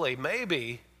hopefully,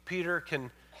 maybe, Peter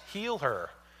can heal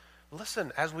her.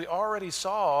 Listen, as we already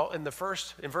saw in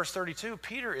verse 32,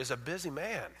 Peter is a busy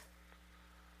man.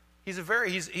 He's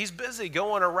busy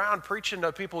going around preaching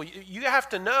to people. You have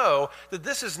to know that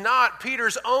this is not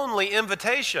Peter's only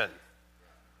invitation.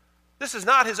 This is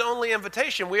not his only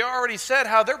invitation. We already said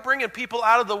how they're bringing people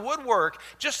out of the woodwork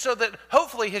just so that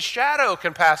hopefully his shadow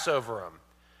can pass over him.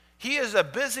 He is a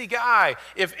busy guy.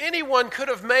 If anyone could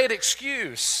have made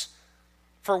excuse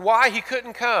for why he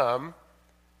couldn't come,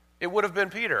 it would have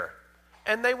been Peter.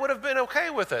 And they would have been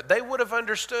okay with it. They would have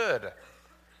understood.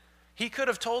 He could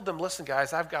have told them, "Listen,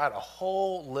 guys, I've got a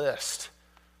whole list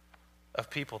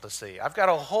of people to see. I've got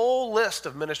a whole list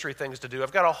of ministry things to do.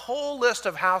 I've got a whole list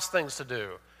of house things to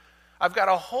do. I've got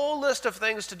a whole list of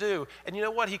things to do." And you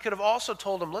know what? He could have also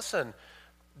told them, "Listen,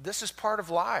 this is part of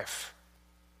life.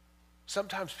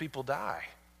 Sometimes people die."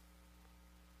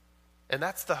 And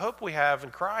that's the hope we have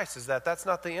in Christ, is that that's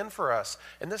not the end for us.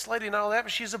 And this lady, not only that,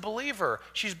 but she's a believer.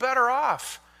 She's better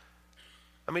off.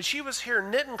 I mean, she was here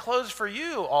knitting clothes for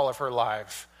you all of her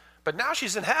life, but now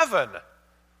she's in heaven.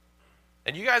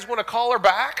 And you guys want to call her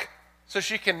back so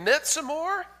she can knit some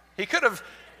more? He could have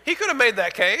made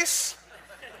that case.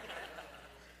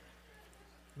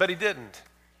 But he didn't.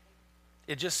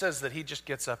 It just says that he just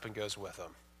gets up and goes with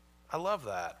them. I love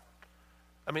that.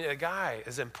 I mean, a guy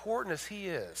as important as he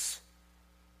is,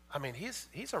 I mean,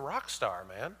 he's a rock star,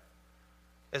 man.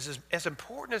 As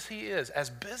important as he is, as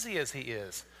busy as he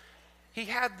is, he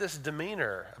had this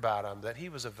demeanor about him that he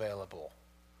was available.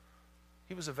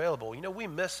 He was available. You know, we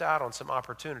miss out on some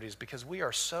opportunities because we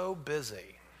are so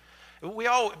busy.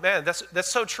 That's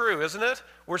so true, isn't it?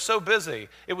 We're so busy.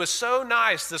 It was so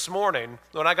nice this morning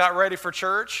when I got ready for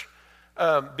church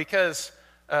because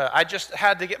I just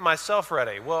had to get myself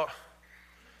ready. Well,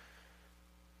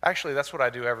 actually, that's what I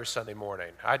do every Sunday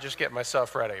morning. I just get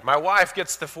myself ready. My wife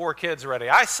gets the 4 kids ready.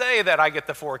 I say that I get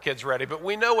the 4 kids ready, but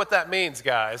we know what that means,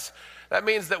 guys. That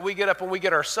means that we get up and we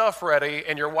get ourselves ready,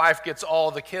 and your wife gets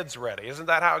all the kids ready. Isn't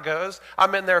that how it goes?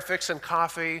 I'm in there fixing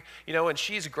coffee, and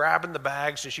she's grabbing the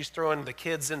bags, and she's throwing the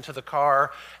kids into the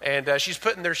car, and she's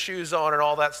putting their shoes on and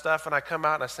all that stuff, and I come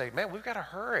out and I say, "Man, we've got to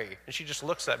hurry." And she just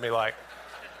looks at me like,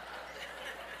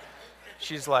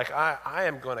 she's like, I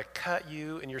am going to cut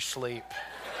you in your sleep.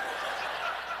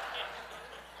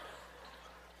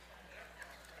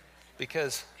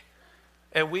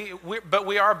 But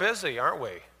we are busy, aren't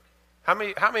we? How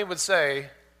many would say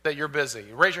that you're busy?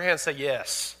 Raise your hand and say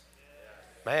yes.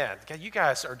 Man, you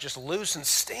guys are just losing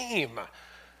steam.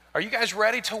 Are you guys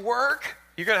ready to work?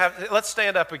 Let's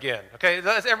stand up again. Okay,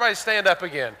 everybody stand up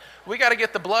again. We got to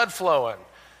get the blood flowing.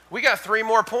 We got 3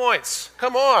 more points.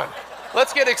 Come on.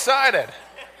 Let's get excited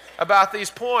about these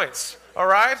points. All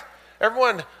right?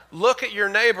 Everyone look at your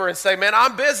neighbor and say, "Man,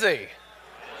 I'm busy."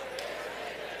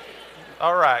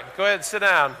 All right, go ahead and sit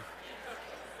down.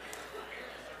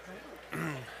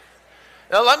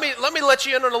 Now let me let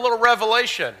you in on a little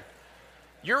revelation.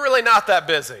 You're really not that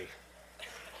busy.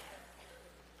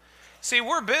 See,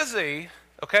 we're busy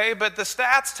Okay, but the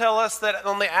stats tell us that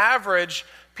on the average,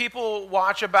 people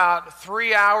watch about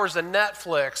 3 hours of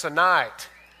Netflix a night.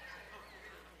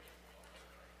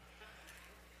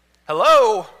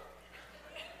 Hello?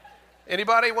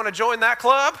 Anybody want to join that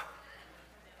club?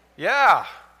 Yeah.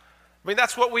 I mean,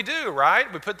 that's what we do,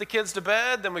 right? We put the kids to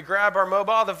bed, then we grab our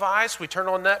mobile device, we turn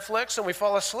on Netflix, and we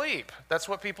fall asleep. That's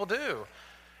what people do.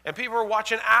 And people are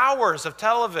watching hours of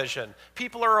television.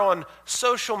 People are on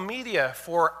social media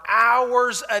for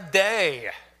hours a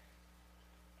day.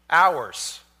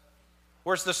 Hours.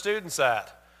 Where's the students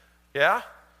at? Yeah?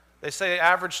 They say the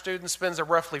average student spends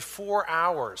roughly 4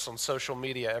 hours on social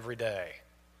media every day.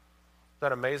 Is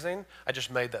that amazing? I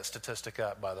just made that statistic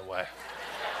up, by the way.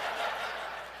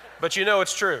 But you know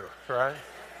it's true, right?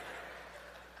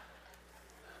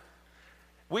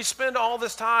 We spend all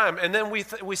this time, and then we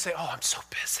say, oh, I'm so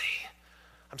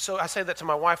busy. I say that to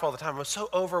my wife all the time. I'm so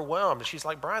overwhelmed. And she's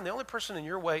like, Brian, the only person in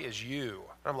your way is you.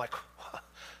 And I'm like, well,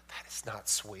 that is not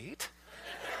sweet.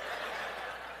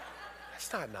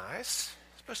 That's not nice.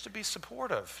 You're supposed to be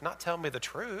supportive, not tell me the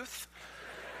truth.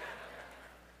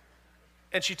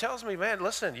 And she tells me, man,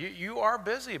 listen, you are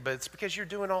busy, but it's because you're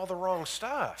doing all the wrong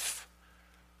stuff.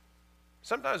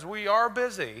 Sometimes we are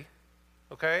busy,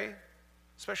 okay?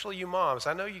 Especially you moms.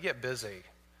 I know you get busy.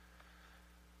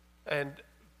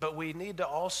 But we need to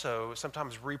also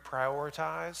sometimes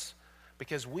reprioritize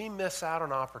because we miss out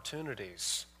on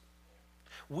opportunities.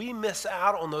 We miss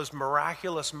out on those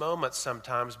miraculous moments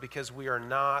sometimes because we are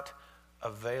not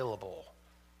available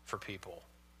for people.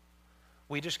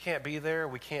 We just can't be there.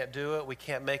 We can't do it. We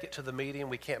can't make it to the meeting.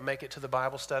 We can't make it to the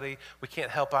Bible study. We can't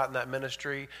help out in that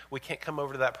ministry. We can't come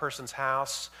over to that person's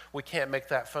house. We can't make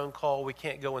that phone call. We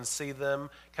can't go and see them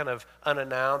kind of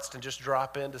unannounced and just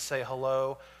drop in to say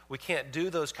hello. We can't do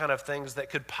those kind of things that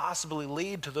could possibly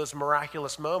lead to those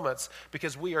miraculous moments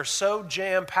because we are so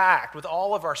jam-packed with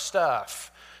all of our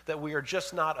stuff that we are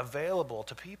just not available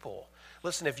to people.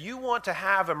 Listen, if you want to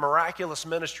have a miraculous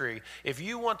ministry, if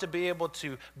you want to be able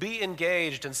to be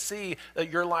engaged and see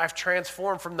your life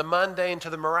transform from the mundane to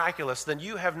the miraculous, then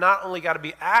you have not only got to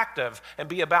be active and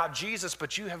be about Jesus,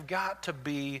 but you have got to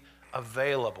be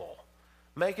available.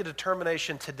 Make a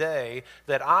determination today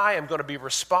that I am going to be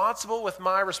responsible with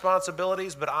my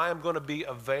responsibilities, but I am going to be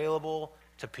available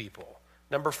to people.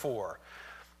 Number 4,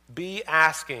 be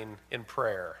asking in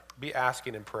prayer. Be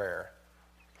asking in prayer.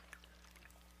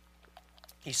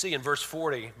 You see in verse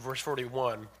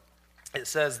 41, it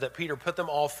says that Peter put them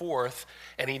all forth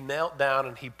and he knelt down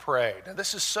and he prayed. Now,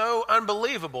 this is so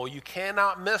unbelievable. You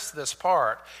cannot miss this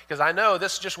part because I know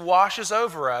this just washes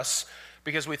over us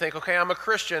because we think, okay, I'm a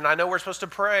Christian. I know we're supposed to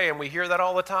pray, and we hear that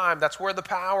all the time. That's where the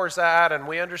power's at, and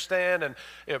we understand, and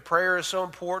prayer is so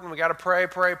important. We got to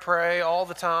pray all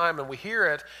the time, and we hear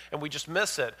it, and we just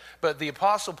miss it. But the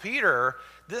Apostle Peter,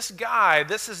 this guy,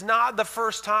 this is not the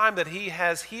first time that he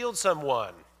has healed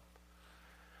someone.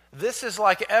 This is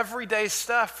like everyday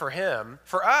stuff for him.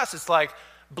 For us, it's like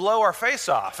blow our face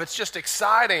off. It's just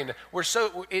exciting.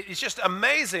 It's just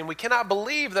amazing. We cannot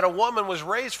believe that a woman was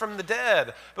raised from the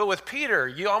dead. But with Peter,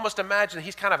 you almost imagine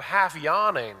he's kind of half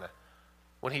yawning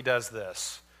when he does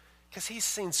this because he's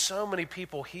seen so many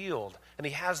people healed and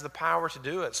he has the power to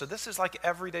do it. So this is like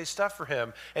everyday stuff for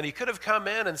him. And he could have come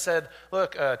in and said,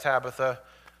 look, Tabitha,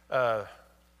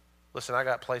 listen, I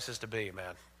got places to be,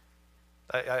 man.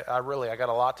 I got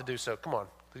a lot to do, so come on,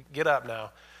 get up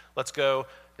now. Let's go.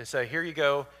 They say, here you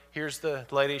go. Here's the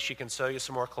lady. She can sew you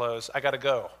some more clothes. I got to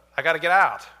go. I got to get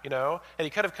out, And he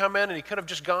could have come in and he could have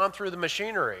just gone through the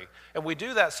machinery. And we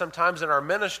do that sometimes in our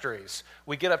ministries.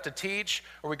 We get up to teach,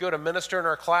 or we go to minister in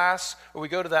our class, or we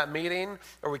go to that meeting,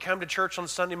 or we come to church on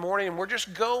Sunday morning, and we're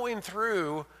just going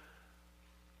through,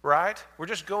 right? We're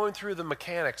just going through the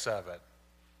mechanics of it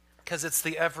because it's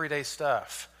the everyday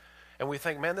stuff. And we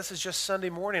think, man, this is just Sunday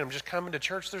morning. I'm just coming to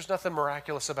church. There's nothing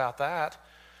miraculous about that.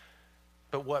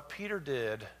 But what Peter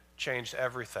did changed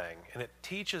everything. And it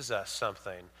teaches us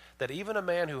something, that even a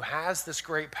man who has this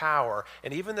great power,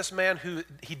 and even this man who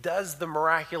he does the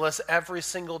miraculous every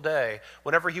single day,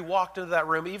 whenever he walked into that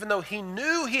room, even though he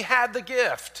knew he had the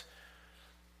gift,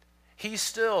 he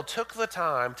still took the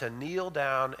time to kneel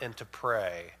down and to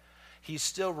pray. He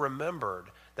still remembered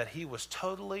that he was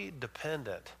totally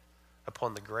dependent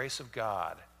upon the grace of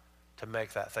God to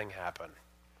make that thing happen.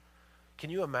 Can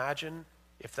you imagine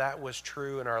if that was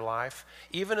true in our life?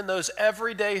 Even in those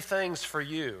everyday things for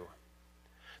you,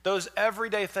 those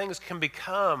everyday things can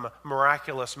become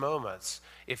miraculous moments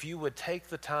if you would take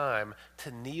the time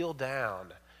to kneel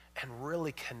down and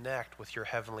really connect with your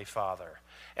Heavenly Father.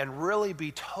 and really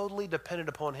be totally dependent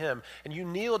upon him. And you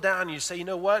kneel down and you say, you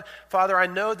know what, Father, I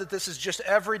know that this is just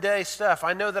everyday stuff.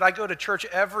 I know that I go to church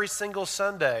every single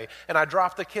Sunday and I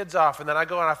drop the kids off and then I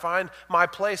go and I find my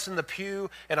place in the pew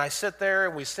and I sit there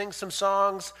and we sing some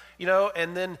songs,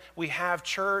 and then we have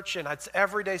church and it's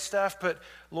everyday stuff. But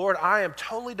Lord, I am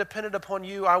totally dependent upon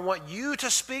you. I want you to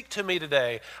speak to me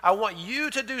today. I want you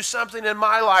to do something in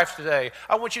my life today.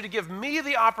 I want you to give me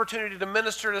the opportunity to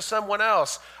minister to someone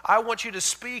else. I want you to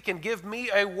speak and give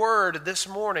me a word this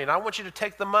morning. I want you to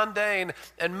take the mundane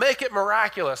and make it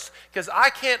miraculous, because I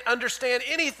can't understand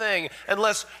anything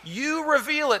unless you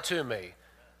reveal it to me.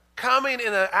 Coming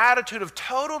in an attitude of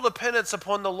total dependence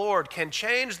upon the Lord can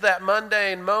change that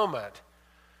mundane moment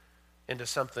into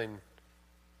something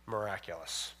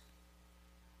miraculous.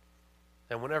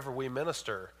 And whenever we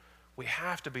minister, we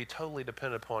have to be totally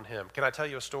dependent upon him. Can I tell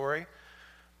you a story?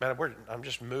 Man, I'm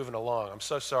just moving along. I'm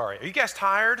so sorry. Are you guys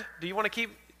tired?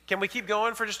 Can we keep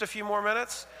going for just a few more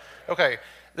minutes? Okay.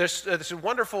 There's this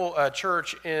wonderful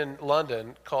church in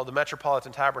London called the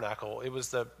Metropolitan Tabernacle. It was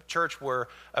the church where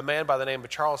a man by the name of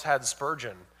Charles Haddon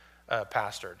Spurgeon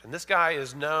pastored. And this guy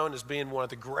is known as being one of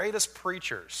the greatest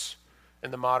preachers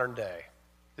in the modern day.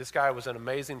 This guy was an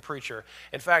amazing preacher.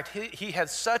 In fact, he had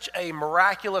such a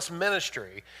miraculous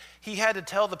ministry, he had to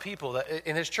tell the people that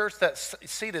in his church that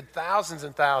seated thousands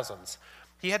and thousands,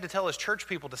 he had to tell his church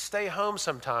people to stay home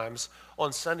sometimes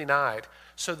on Sunday night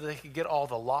so that they could get all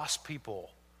the lost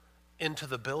people into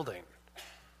the building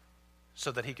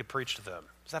so that he could preach to them.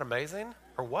 Is that amazing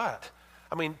or what?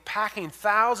 I mean, packing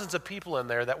thousands of people in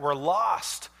there that were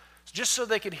lost just so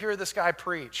they could hear this guy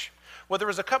preach. Well, there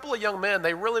was a couple of young men,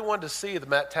 they really wanted to see the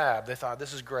Met Tab. They thought,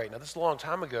 this is great. Now, this is a long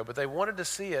time ago, but they wanted to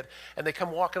see it, and they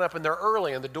come walking up, and they're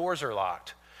early, and the doors are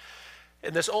locked.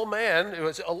 And this old man, who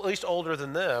was at least older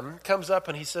than them, comes up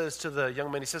and he says to the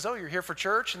young men, he says, oh, you're here for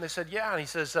church? And they said, yeah. And he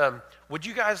says, would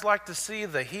you guys like to see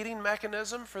the heating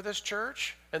mechanism for this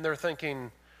church? And they're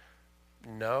thinking,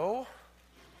 no,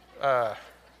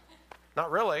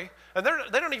 not really. And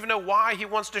they don't even know why he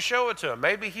wants to show it to them.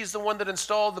 Maybe he's the one that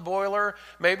installed the boiler.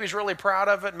 Maybe he's really proud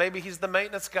of it. Maybe he's the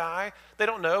maintenance guy. They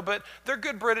don't know, but they're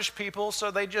good British people,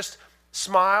 so they just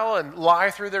smile and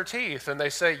lie through their teeth. And they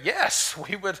say, yes,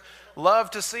 we would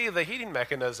love to see the heating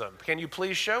mechanism. Can you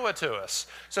please show it to us?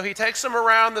 So he takes them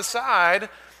around the side,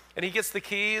 and he gets the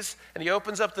keys, and he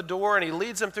opens up the door, and he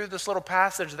leads them through this little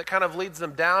passage that kind of leads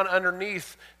them down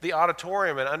underneath the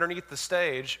auditorium and underneath the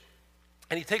stage.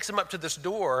 And he takes them up to this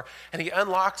door, and he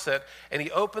unlocks it, and he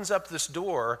opens up this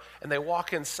door, and they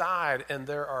walk inside, and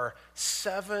there are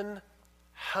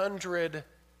 700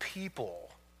 people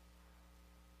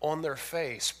on their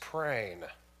face praying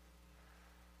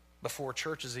before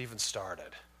church is even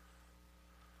started,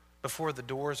 before the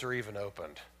doors are even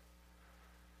opened.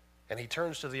 And he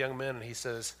turns to the young men and he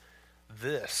says,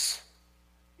 this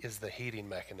is the heating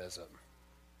mechanism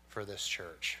for this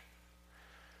church.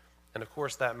 And of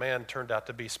course, that man turned out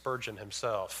to be Spurgeon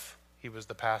himself. He was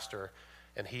the pastor,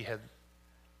 and he had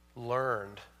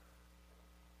learned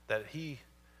that he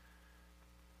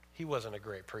wasn't a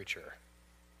great preacher.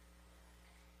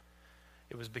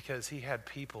 It was because he had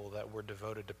people that were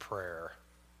devoted to prayer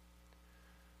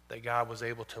that God was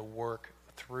able to work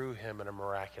through him in a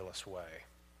miraculous way.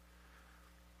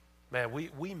 Man,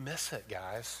 we miss it,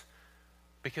 guys,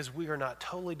 because we are not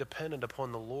totally dependent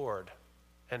upon the Lord.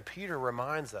 And Peter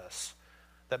reminds us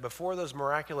that before those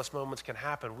miraculous moments can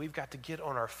happen, we've got to get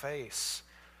on our face.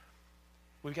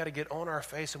 We've got to get on our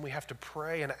face, and we have to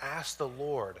pray and ask the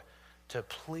Lord to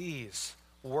please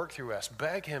work through us.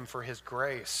 Beg him for his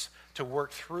grace to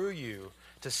work through you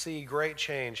to see great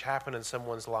change happen in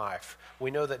someone's life.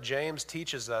 We know that James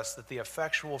teaches us that the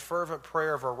effectual, fervent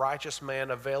prayer of a righteous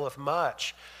man availeth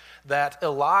much. That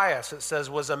Elias, it says,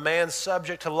 was a man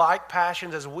subject to like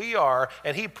passions as we are,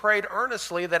 and he prayed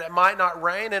earnestly that it might not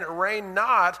rain, and it rained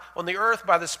not on the earth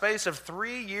by the space of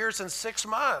 3 years and 6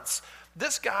 months.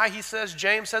 This guy,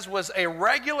 James says, was a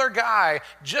regular guy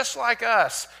just like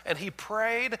us, and he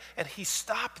prayed, and he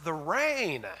stopped the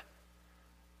rain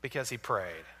because he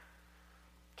prayed.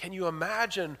 Can you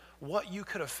imagine what you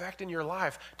could affect in your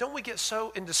life? Don't we get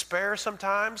so in despair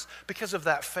sometimes because of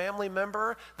that family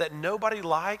member that nobody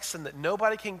likes and that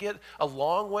nobody can get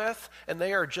along with, and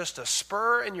they are just a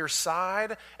spur in your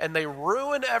side, and they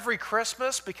ruin every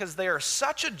Christmas because they are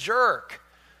such a jerk,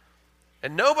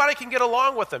 and nobody can get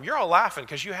along with them? You're all laughing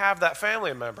because you have that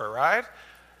family member, right?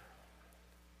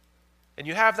 And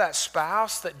you have that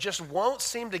spouse that just won't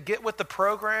seem to get with the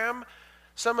program.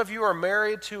 Some of you are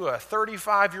married to a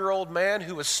 35-year-old man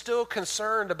who is still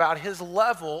concerned about his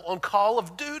level on Call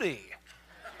of Duty.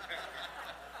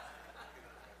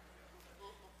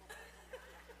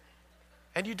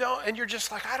 And you're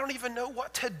just like, I don't even know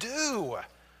what to do.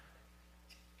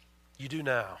 You do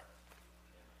now.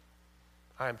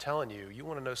 I am telling you, you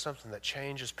want to know something that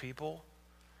changes people?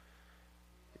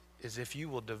 Is if you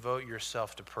will devote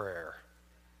yourself to prayer.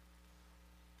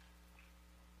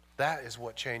 That is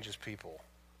what changes people.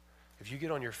 If you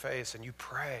get on your face and you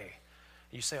pray,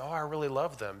 you say, oh, I really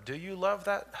love them. Do you love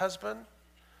that husband?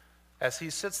 As he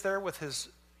sits there with his,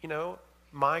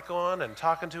 mic on and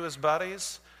talking to his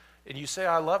buddies, and you say,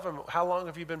 I love him, how long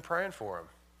have you been praying for him?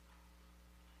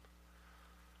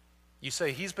 You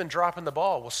say, he's been dropping the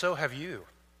ball. Well, so have you.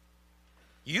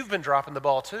 You've been dropping the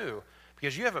ball too,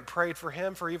 because you haven't prayed for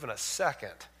him for even a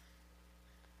second.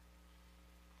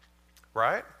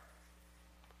 Right?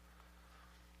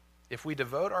 If we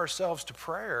devote ourselves to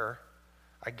prayer,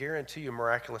 I guarantee you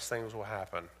miraculous things will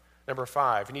happen. Number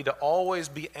 5, you need to always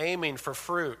be aiming for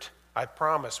fruit. I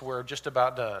promise we're just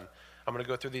about done. I'm going to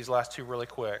go through these last 2 really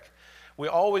quick. We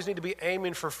always need to be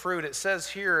aiming for fruit. It says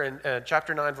here in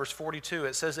chapter 9, verse 42,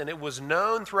 it says, and it was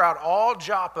known throughout all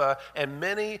Joppa, and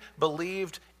many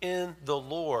believed in the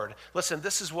Lord. Listen,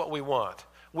 this is what we want.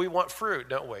 We want fruit,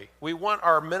 don't we? We want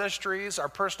our ministries, our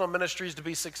personal ministries, to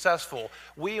be successful.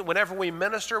 Whenever we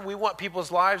minister, we want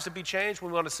people's lives to be changed.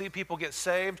 We want to see people get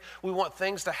saved. We want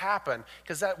things to happen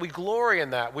because we glory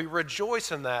in that. We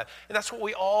rejoice in that. And that's what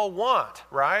we all want,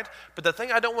 right? But the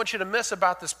thing I don't want you to miss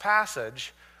about this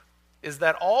passage is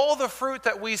that all the fruit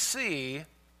that we see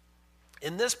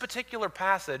in this particular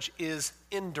passage is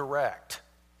indirect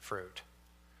fruit.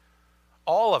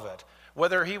 All of it.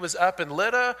 Whether he was up in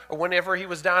Lydda or whenever he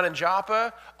was down in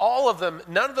Joppa, all of them,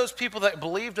 none of those people that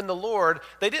believed in the Lord,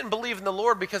 they didn't believe in the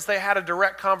Lord because they had a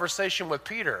direct conversation with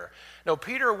Peter. No,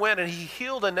 Peter went and he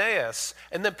healed Aeneas,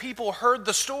 and then people heard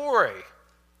the story.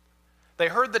 They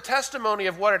heard the testimony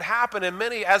of what had happened, and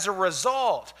many, as a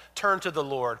result, turned to the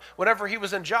Lord. Whenever he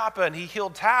was in Joppa and he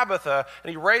healed Tabitha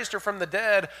and he raised her from the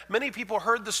dead, many people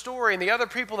heard the story, and the other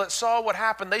people that saw what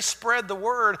happened, they spread the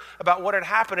word about what had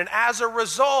happened, and as a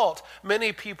result,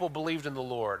 many people believed in the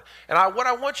Lord. And what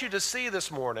I want you to see this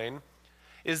morning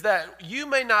is that you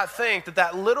may not think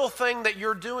that little thing that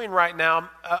you're doing right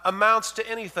now amounts to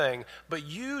anything, but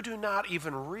you do not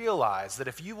even realize that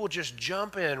if you will just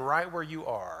jump in right where you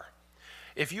are,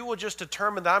 if you will just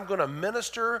determine that I'm going to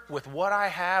minister with what I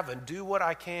have and do what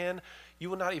I can, you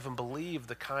will not even believe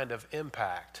the kind of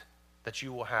impact that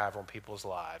you will have on people's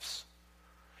lives.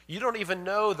 You don't even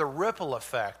know the ripple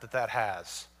effect that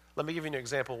has. Let me give you an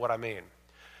example of what I mean.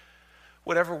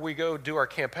 Whenever we go do our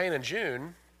campaign in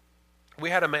June, we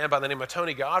had a man by the name of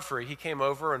Tony Godfrey. He came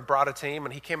over and brought a team,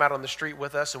 and he came out on the street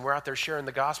with us, and we're out there sharing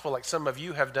the gospel like some of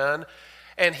you have done.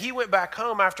 And he went back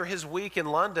home after his week in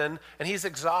London, and he's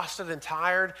exhausted and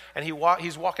tired, and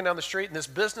he's walking down the street, and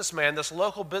this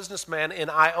local businessman in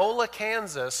Iola,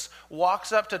 Kansas,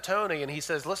 walks up to Tony, and he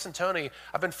says, listen, Tony,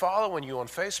 I've been following you on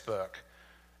Facebook,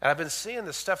 and I've been seeing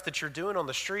the stuff that you're doing on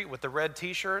the street with the red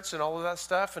T-shirts and all of that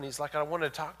stuff, and he's like, I want to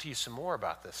talk to you some more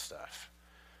about this stuff.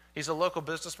 He's a local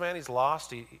businessman. He's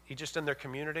lost. He just in their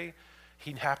community.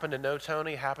 He happened to know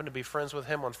Tony, happened to be friends with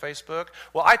him on Facebook.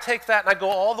 Well, I take that and I go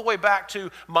all the way back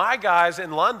to my guys in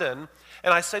London,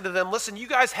 and I say to them, listen, you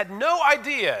guys had no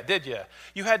idea, did you?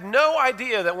 You had no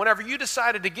idea that whenever you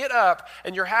decided to get up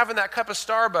and you're having that cup of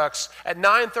Starbucks at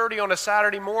 9:30 on a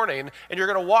Saturday morning, and you're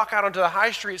going to walk out onto the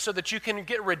high street so that you can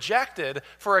get rejected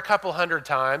for a couple hundred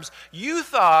times, you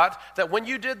thought that when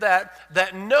you did that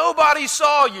nobody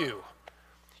saw you.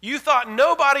 You thought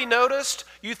nobody noticed,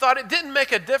 you thought it didn't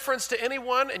make a difference to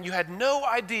anyone, and you had no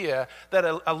idea that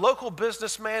a local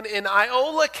businessman in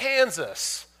Iola,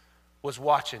 Kansas was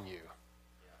watching you.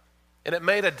 And it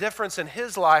made a difference in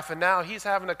his life, and now he's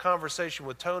having a conversation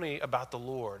with Tony about the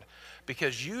Lord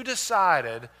because you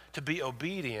decided to be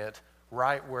obedient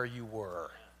right where you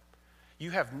were. You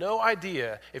have no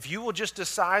idea. If you will just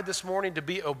decide this morning to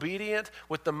be obedient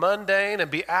with the mundane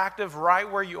and be active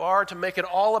right where you are, to make it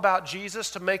all about Jesus,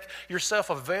 to make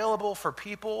yourself available for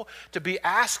people, to be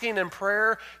asking in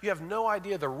prayer, you have no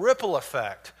idea the ripple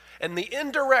effect and the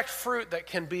indirect fruit that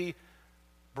can be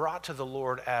brought to the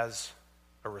Lord as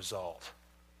a result.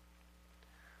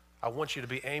 I want you to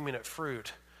be aiming at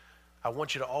fruit. I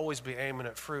want you to always be aiming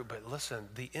at fruit, but listen,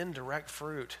 the indirect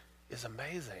fruit is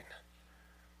amazing.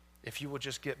 If you will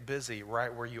just get busy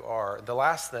right where you are. The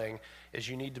last thing is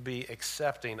you need to be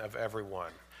accepting of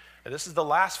everyone. And this is the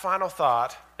last final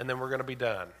thought, and then we're going to be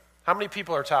done. How many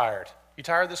people are tired? You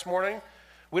tired this morning?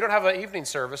 We don't have an evening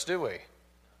service, do we?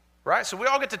 Right? So we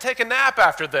all get to take a nap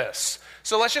after this.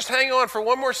 So let's just hang on for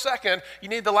one more second.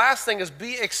 The last thing is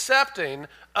be accepting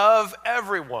of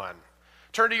everyone.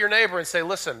 Turn to your neighbor and say,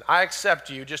 listen, I accept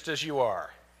you just as you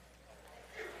are.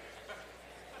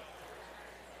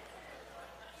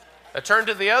 I turn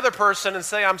to the other person and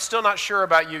say, I'm still not sure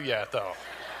about you yet, though.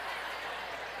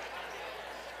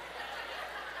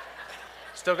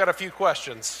 Still got a few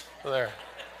questions there.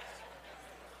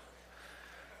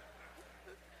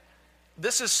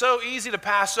 This is so easy to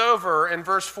pass over in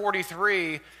verse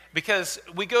 43 because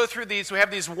we go through these, we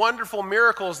have these wonderful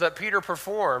miracles that Peter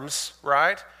performs,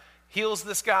 right? Heals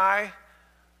this guy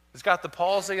who's got the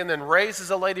palsy and then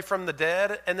raises a lady from the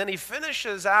dead. And then he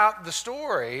finishes out the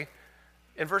story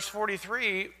in verse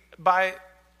 43 by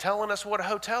telling us what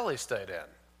hotel he stayed in.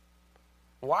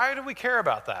 Why do we care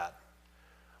about that?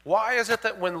 Why is it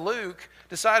that when Luke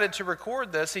decided to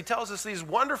record this, he tells us these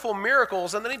wonderful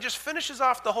miracles, and then he just finishes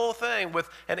off the whole thing with,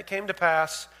 and it came to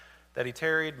pass that he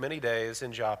tarried many days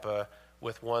in Joppa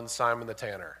with one Simon the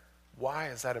tanner. Why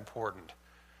is that important?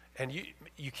 And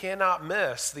you cannot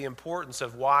miss the importance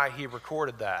of why he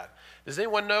recorded that. Does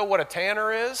anyone know what a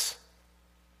tanner is?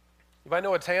 Anybody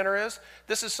know what a tanner is?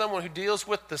 This is someone who deals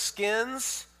with the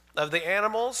skins of the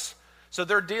animals. So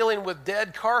they're dealing with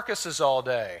dead carcasses all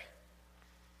day.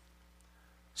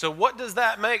 So what does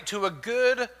that make to a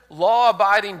good,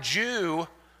 law-abiding Jew?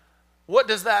 What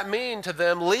does that mean to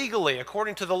them legally?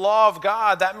 According to the law of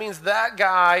God, that means that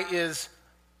guy is,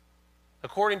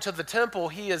 according to the temple,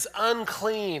 he is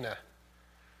unclean.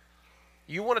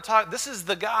 You want to talk, this is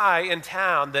the guy in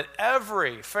town that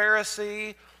every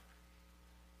Pharisee,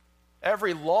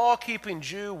 every law-keeping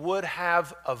Jew would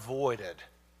have avoided.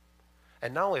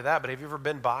 And not only that, but have you ever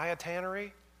been by a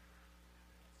tannery?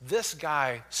 This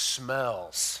guy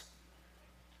smells.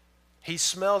 He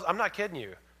smells, I'm not kidding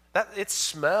you. It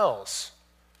smells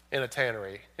in a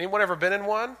tannery. Anyone ever been in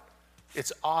one?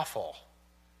 It's awful.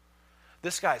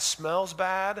 This guy smells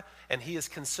bad, and he is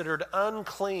considered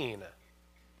unclean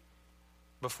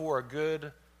before a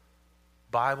good,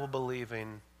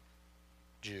 Bible-believing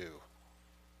Jew.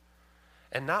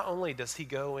 And not only does he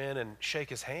go in and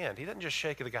shake his hand, he doesn't just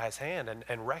shake the guy's hand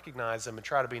and recognize him and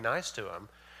try to be nice to him.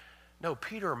 No,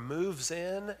 Peter moves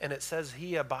in, and it says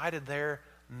he abided there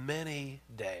many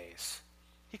days.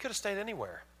 He could have stayed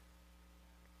anywhere.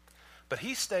 But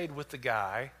he stayed with the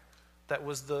guy that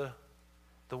was the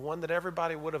one that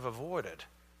everybody would have avoided,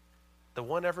 the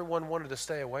one everyone wanted to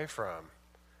stay away from.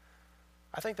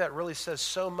 I think that really says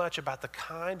so much about the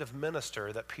kind of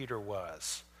minister that Peter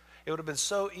was. It would have been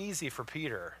so easy for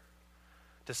Peter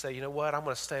to say, you know what, I'm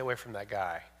going to stay away from that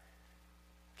guy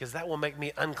because that will make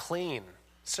me unclean,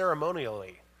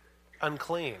 ceremonially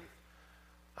unclean.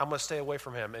 I'm going to stay away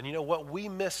from him. And you know what? We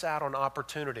miss out on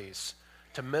opportunities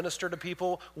to minister to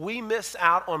people. We miss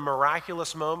out on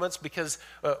miraculous moments because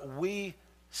we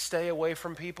stay away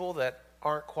from people that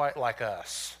aren't quite like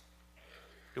us.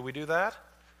 Do we do that?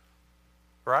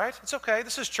 Right? It's okay.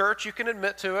 This is church. You can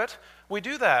admit to it. We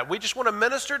do that. We just want to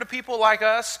minister to people like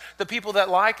us, the people that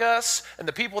like us, and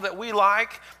the people that we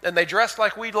like, and they dress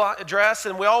like we dress,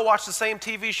 and we all watch the same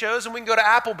TV shows, and we can go to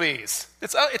Applebee's.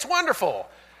 It's wonderful.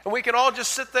 And we can all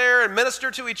just sit there and minister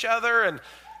to each other, and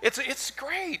it's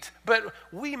great. But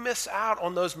we miss out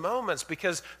on those moments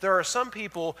because there are some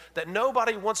people that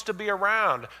nobody wants to be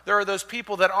around. There are those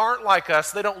people that aren't like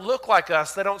us. They don't look like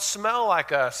us. They don't smell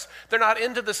like us. They're not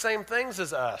into the same things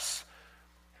as us.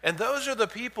 And those are the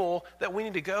people that we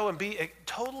need to go and be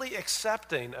totally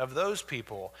accepting of those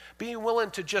people. Being willing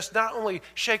to just not only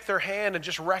shake their hand and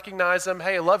just recognize them,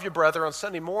 hey, I love you, brother, on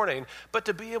Sunday morning, but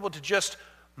to be able to just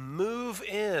move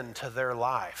into their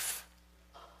life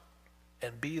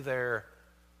and be there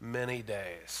many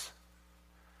days.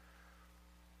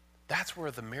 That's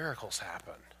where the miracles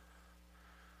happen.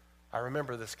 I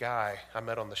remember this guy I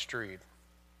met on the street.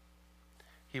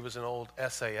 He was an old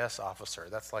SAS officer.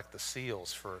 That's like the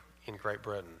SEALs in Great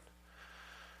Britain.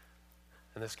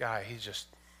 And this guy, he's just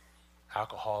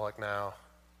alcoholic now.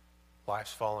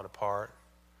 Life's falling apart.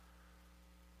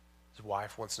 His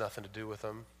wife wants nothing to do with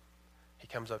him. He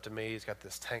comes up to me. He's got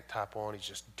this tank top on. He's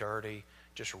just dirty,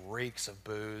 just reeks of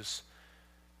booze,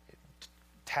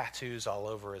 tattoos all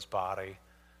over his body.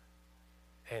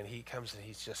 And he comes and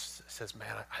he just says,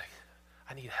 man,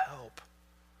 I need help.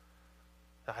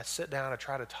 I sit down, I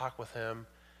try to talk with him,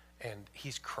 and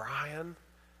he's crying,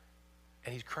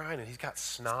 and he's got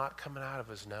snot coming out of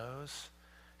his nose,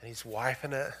 and he's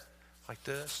wiping it like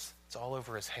this. It's all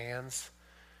over his hands,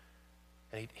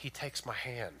 and he takes my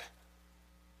hand.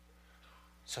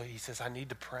 So he says, I need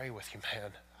to pray with you,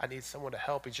 man. I need someone to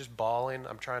help. He's just bawling.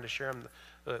 I'm trying to share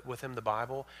with him the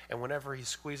Bible, and whenever he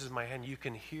squeezes my hand, you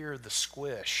can hear the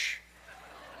squish.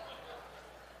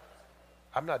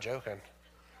 I'm not joking.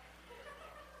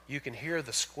 You can hear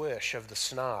the squish of the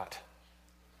snot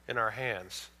in our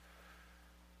hands.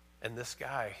 And this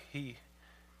guy, he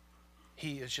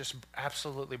is just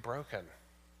absolutely broken.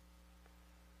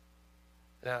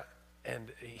 Now,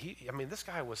 and this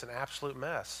guy was an absolute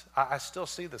mess. I still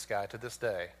see this guy to this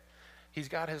day. He's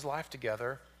got his life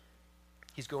together.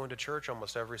 He's going to church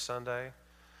almost every Sunday.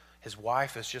 His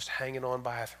wife is just hanging on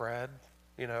by a thread,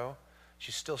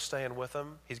 She's still staying with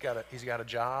him. He's got a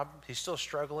job. He's still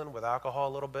struggling with alcohol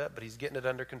a little bit, but he's getting it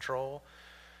under control.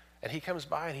 And he comes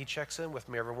by and he checks in with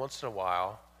me every once in a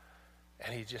while,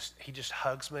 and he just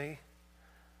hugs me.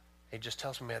 He just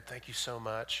tells me, man, thank you so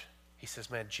much. He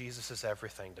says, man, Jesus is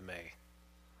everything to me.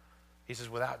 He says,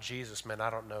 without Jesus, man,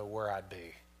 I don't know where I'd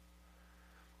be.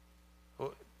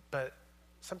 But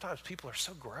sometimes people are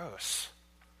so gross.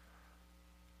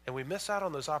 And we miss out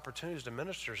on those opportunities to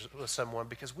minister with someone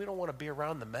because we don't want to be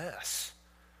around the mess.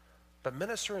 But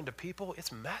ministering to people,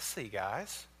 it's messy,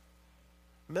 guys.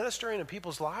 Ministering in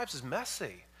people's lives is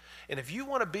messy. And if you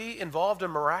want to be involved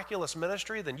in miraculous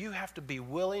ministry, then you have to be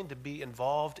willing to be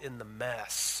involved in the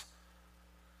mess.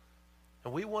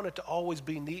 And we want it to always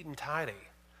be neat and tidy.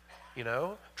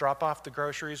 Drop off the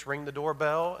groceries, ring the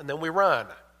doorbell, and then we run.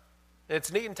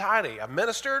 It's neat and tidy. I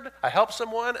ministered, I helped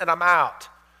someone, and I'm out.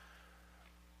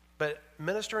 But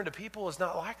ministering to people is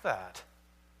not like that.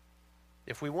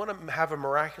 If we want to have a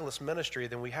miraculous ministry,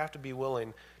 then we have to be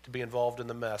willing to be involved in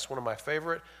the mess. One of my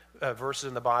favorite verses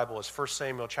in the Bible is 1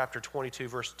 Samuel chapter 22,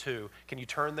 verse 2. Can you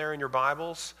turn there in your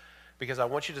Bibles? Because I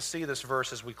want you to see this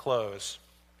verse as we close.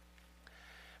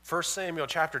 1 Samuel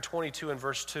chapter 22 and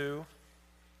verse 2.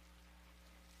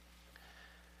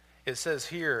 It says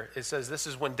this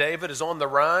is when David is on the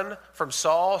run from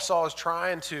Saul. Saul is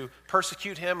trying to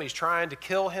persecute him. He's trying to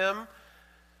kill him.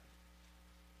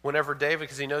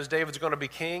 Because he knows David's going to be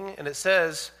king. And it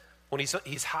says, when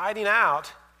he's hiding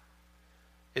out,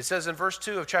 it says in verse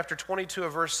 2 of chapter 22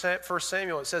 of 1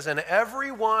 Samuel, it says, and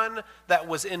everyone that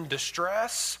was in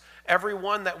distress,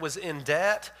 everyone that was in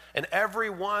debt, and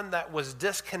everyone that was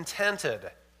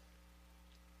discontented,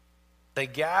 they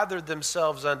gathered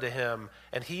themselves unto him,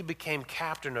 and he became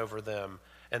captain over them,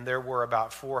 and there were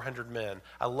about 400 men.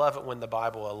 I love it when the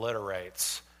Bible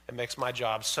alliterates. It makes my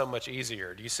job so much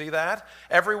easier. Do you see that?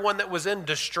 Everyone that was in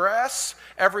distress,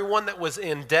 everyone that was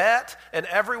in debt, and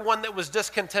everyone that was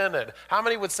discontented. How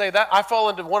many would say that? I fall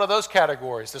into one of those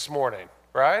categories this morning,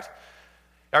 right?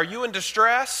 Are you in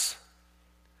distress?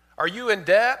 Are you in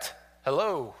debt?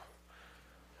 Hello.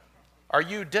 Are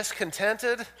you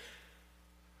discontented?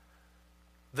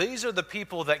 These are the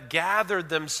people that gathered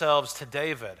themselves to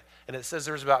David. And it says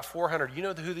there was about 400. You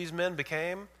know who these men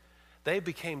became? They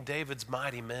became David's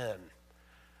mighty men.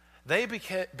 They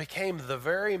became the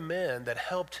very men that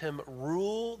helped him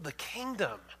rule the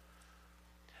kingdom.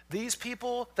 These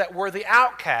people that were the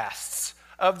outcasts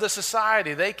of the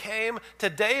society, they came to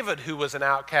David, who was an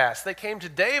outcast. They came to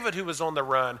David, who was on the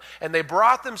run, and they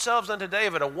brought themselves unto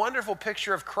David, a wonderful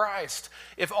picture of Christ.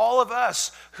 If all of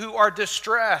us who are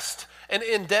distressed and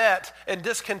in debt and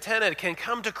discontented can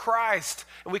come to Christ,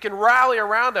 and we can rally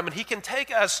around him, and he can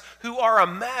take us who are a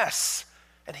mess,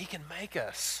 and he can make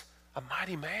us a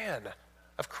mighty man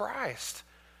of Christ.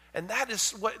 And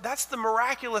that's the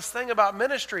miraculous thing about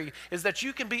ministry, is that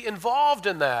you can be involved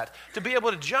in that, to be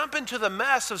able to jump into the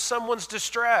mess of someone's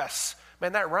distress.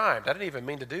 Man, that rhymed. I didn't even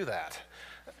mean to do that.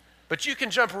 But you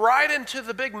can jump right into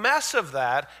the big mess of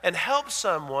that and help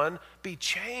someone be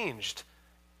changed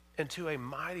into a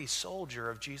mighty soldier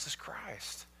of Jesus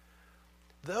Christ.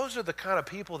 Those are the kind of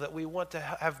people that we want to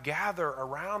have gather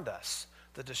around us: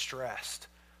 the distressed,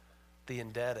 the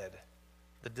indebted,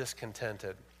 the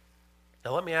discontented.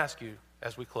 Now let me ask you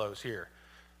as we close here,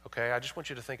 okay? I just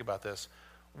want you to think about this.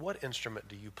 What instrument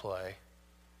do you play?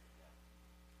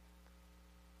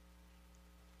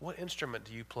 What instrument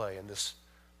do you play in this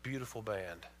beautiful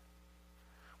band?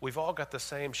 We've all got the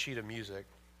same sheet of music.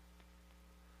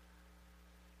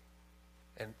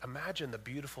 And imagine the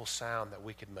beautiful sound that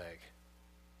we could make,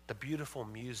 the beautiful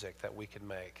music that we could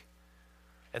make.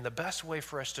 And the best way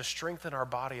for us to strengthen our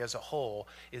body as a whole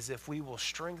is if we will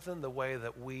strengthen the way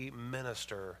that we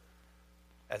minister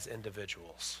as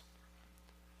individuals.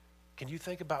 Can you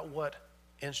think about what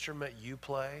instrument you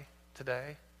play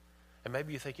today? And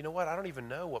maybe you think, you know what, I don't even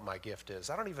know what my gift is.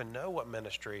 I don't even know what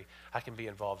ministry I can be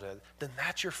involved in. Then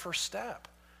that's your first step.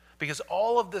 Because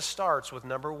all of this starts with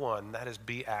number one, that is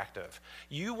be active.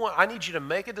 I need you to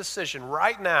make a decision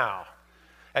right now.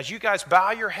 As you guys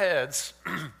bow your heads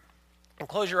and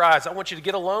close your eyes, I want you to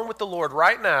get alone with the Lord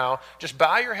right now. Just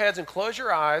bow your heads and close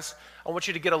your eyes. I want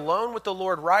you to get alone with the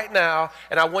Lord right now,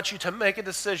 and I want you to make a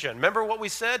decision. Remember what we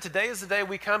said? Today is the day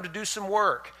we come to do some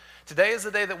work. Today is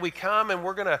the day that we come and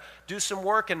we're going to do some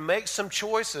work and make some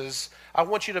choices. I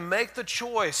want you to make the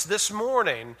choice this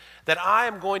morning that I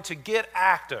am going to get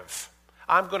active.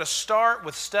 I'm going to start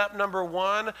with step number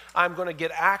 1. I'm going to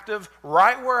get active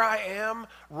right where I am,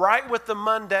 right with the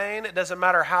mundane. It doesn't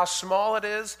matter how small it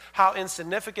is, how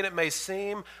insignificant it may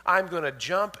seem. I'm going to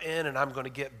jump in and I'm going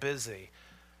to get busy.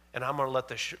 And I'm going to let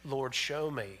the Lord show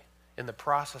me in the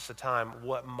process of time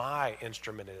what my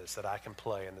instrument is that I can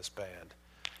play in this band.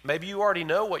 Maybe you already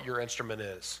know what your instrument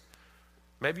is.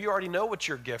 Maybe you already know what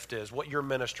your gift is, what your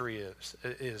ministry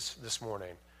is this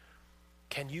morning.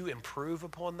 Can you improve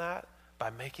upon that by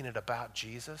making it about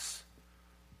Jesus?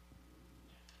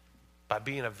 By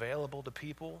being available to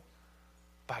people?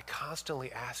 By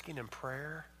constantly asking in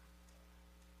prayer?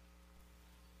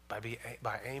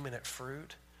 By aiming at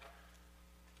fruit?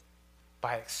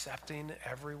 By accepting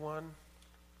everyone?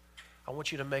 I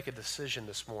want you to make a decision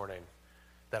this morning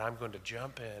that I'm going to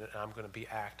jump in and I'm going to be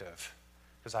active.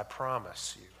 Because I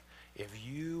promise you, if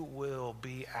you will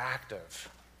be active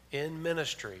in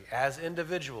ministry as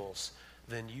individuals,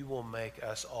 then you will make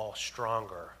us all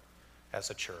stronger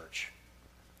as a church.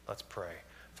 Let's pray.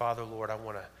 Father, Lord, I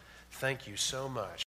want to thank you so much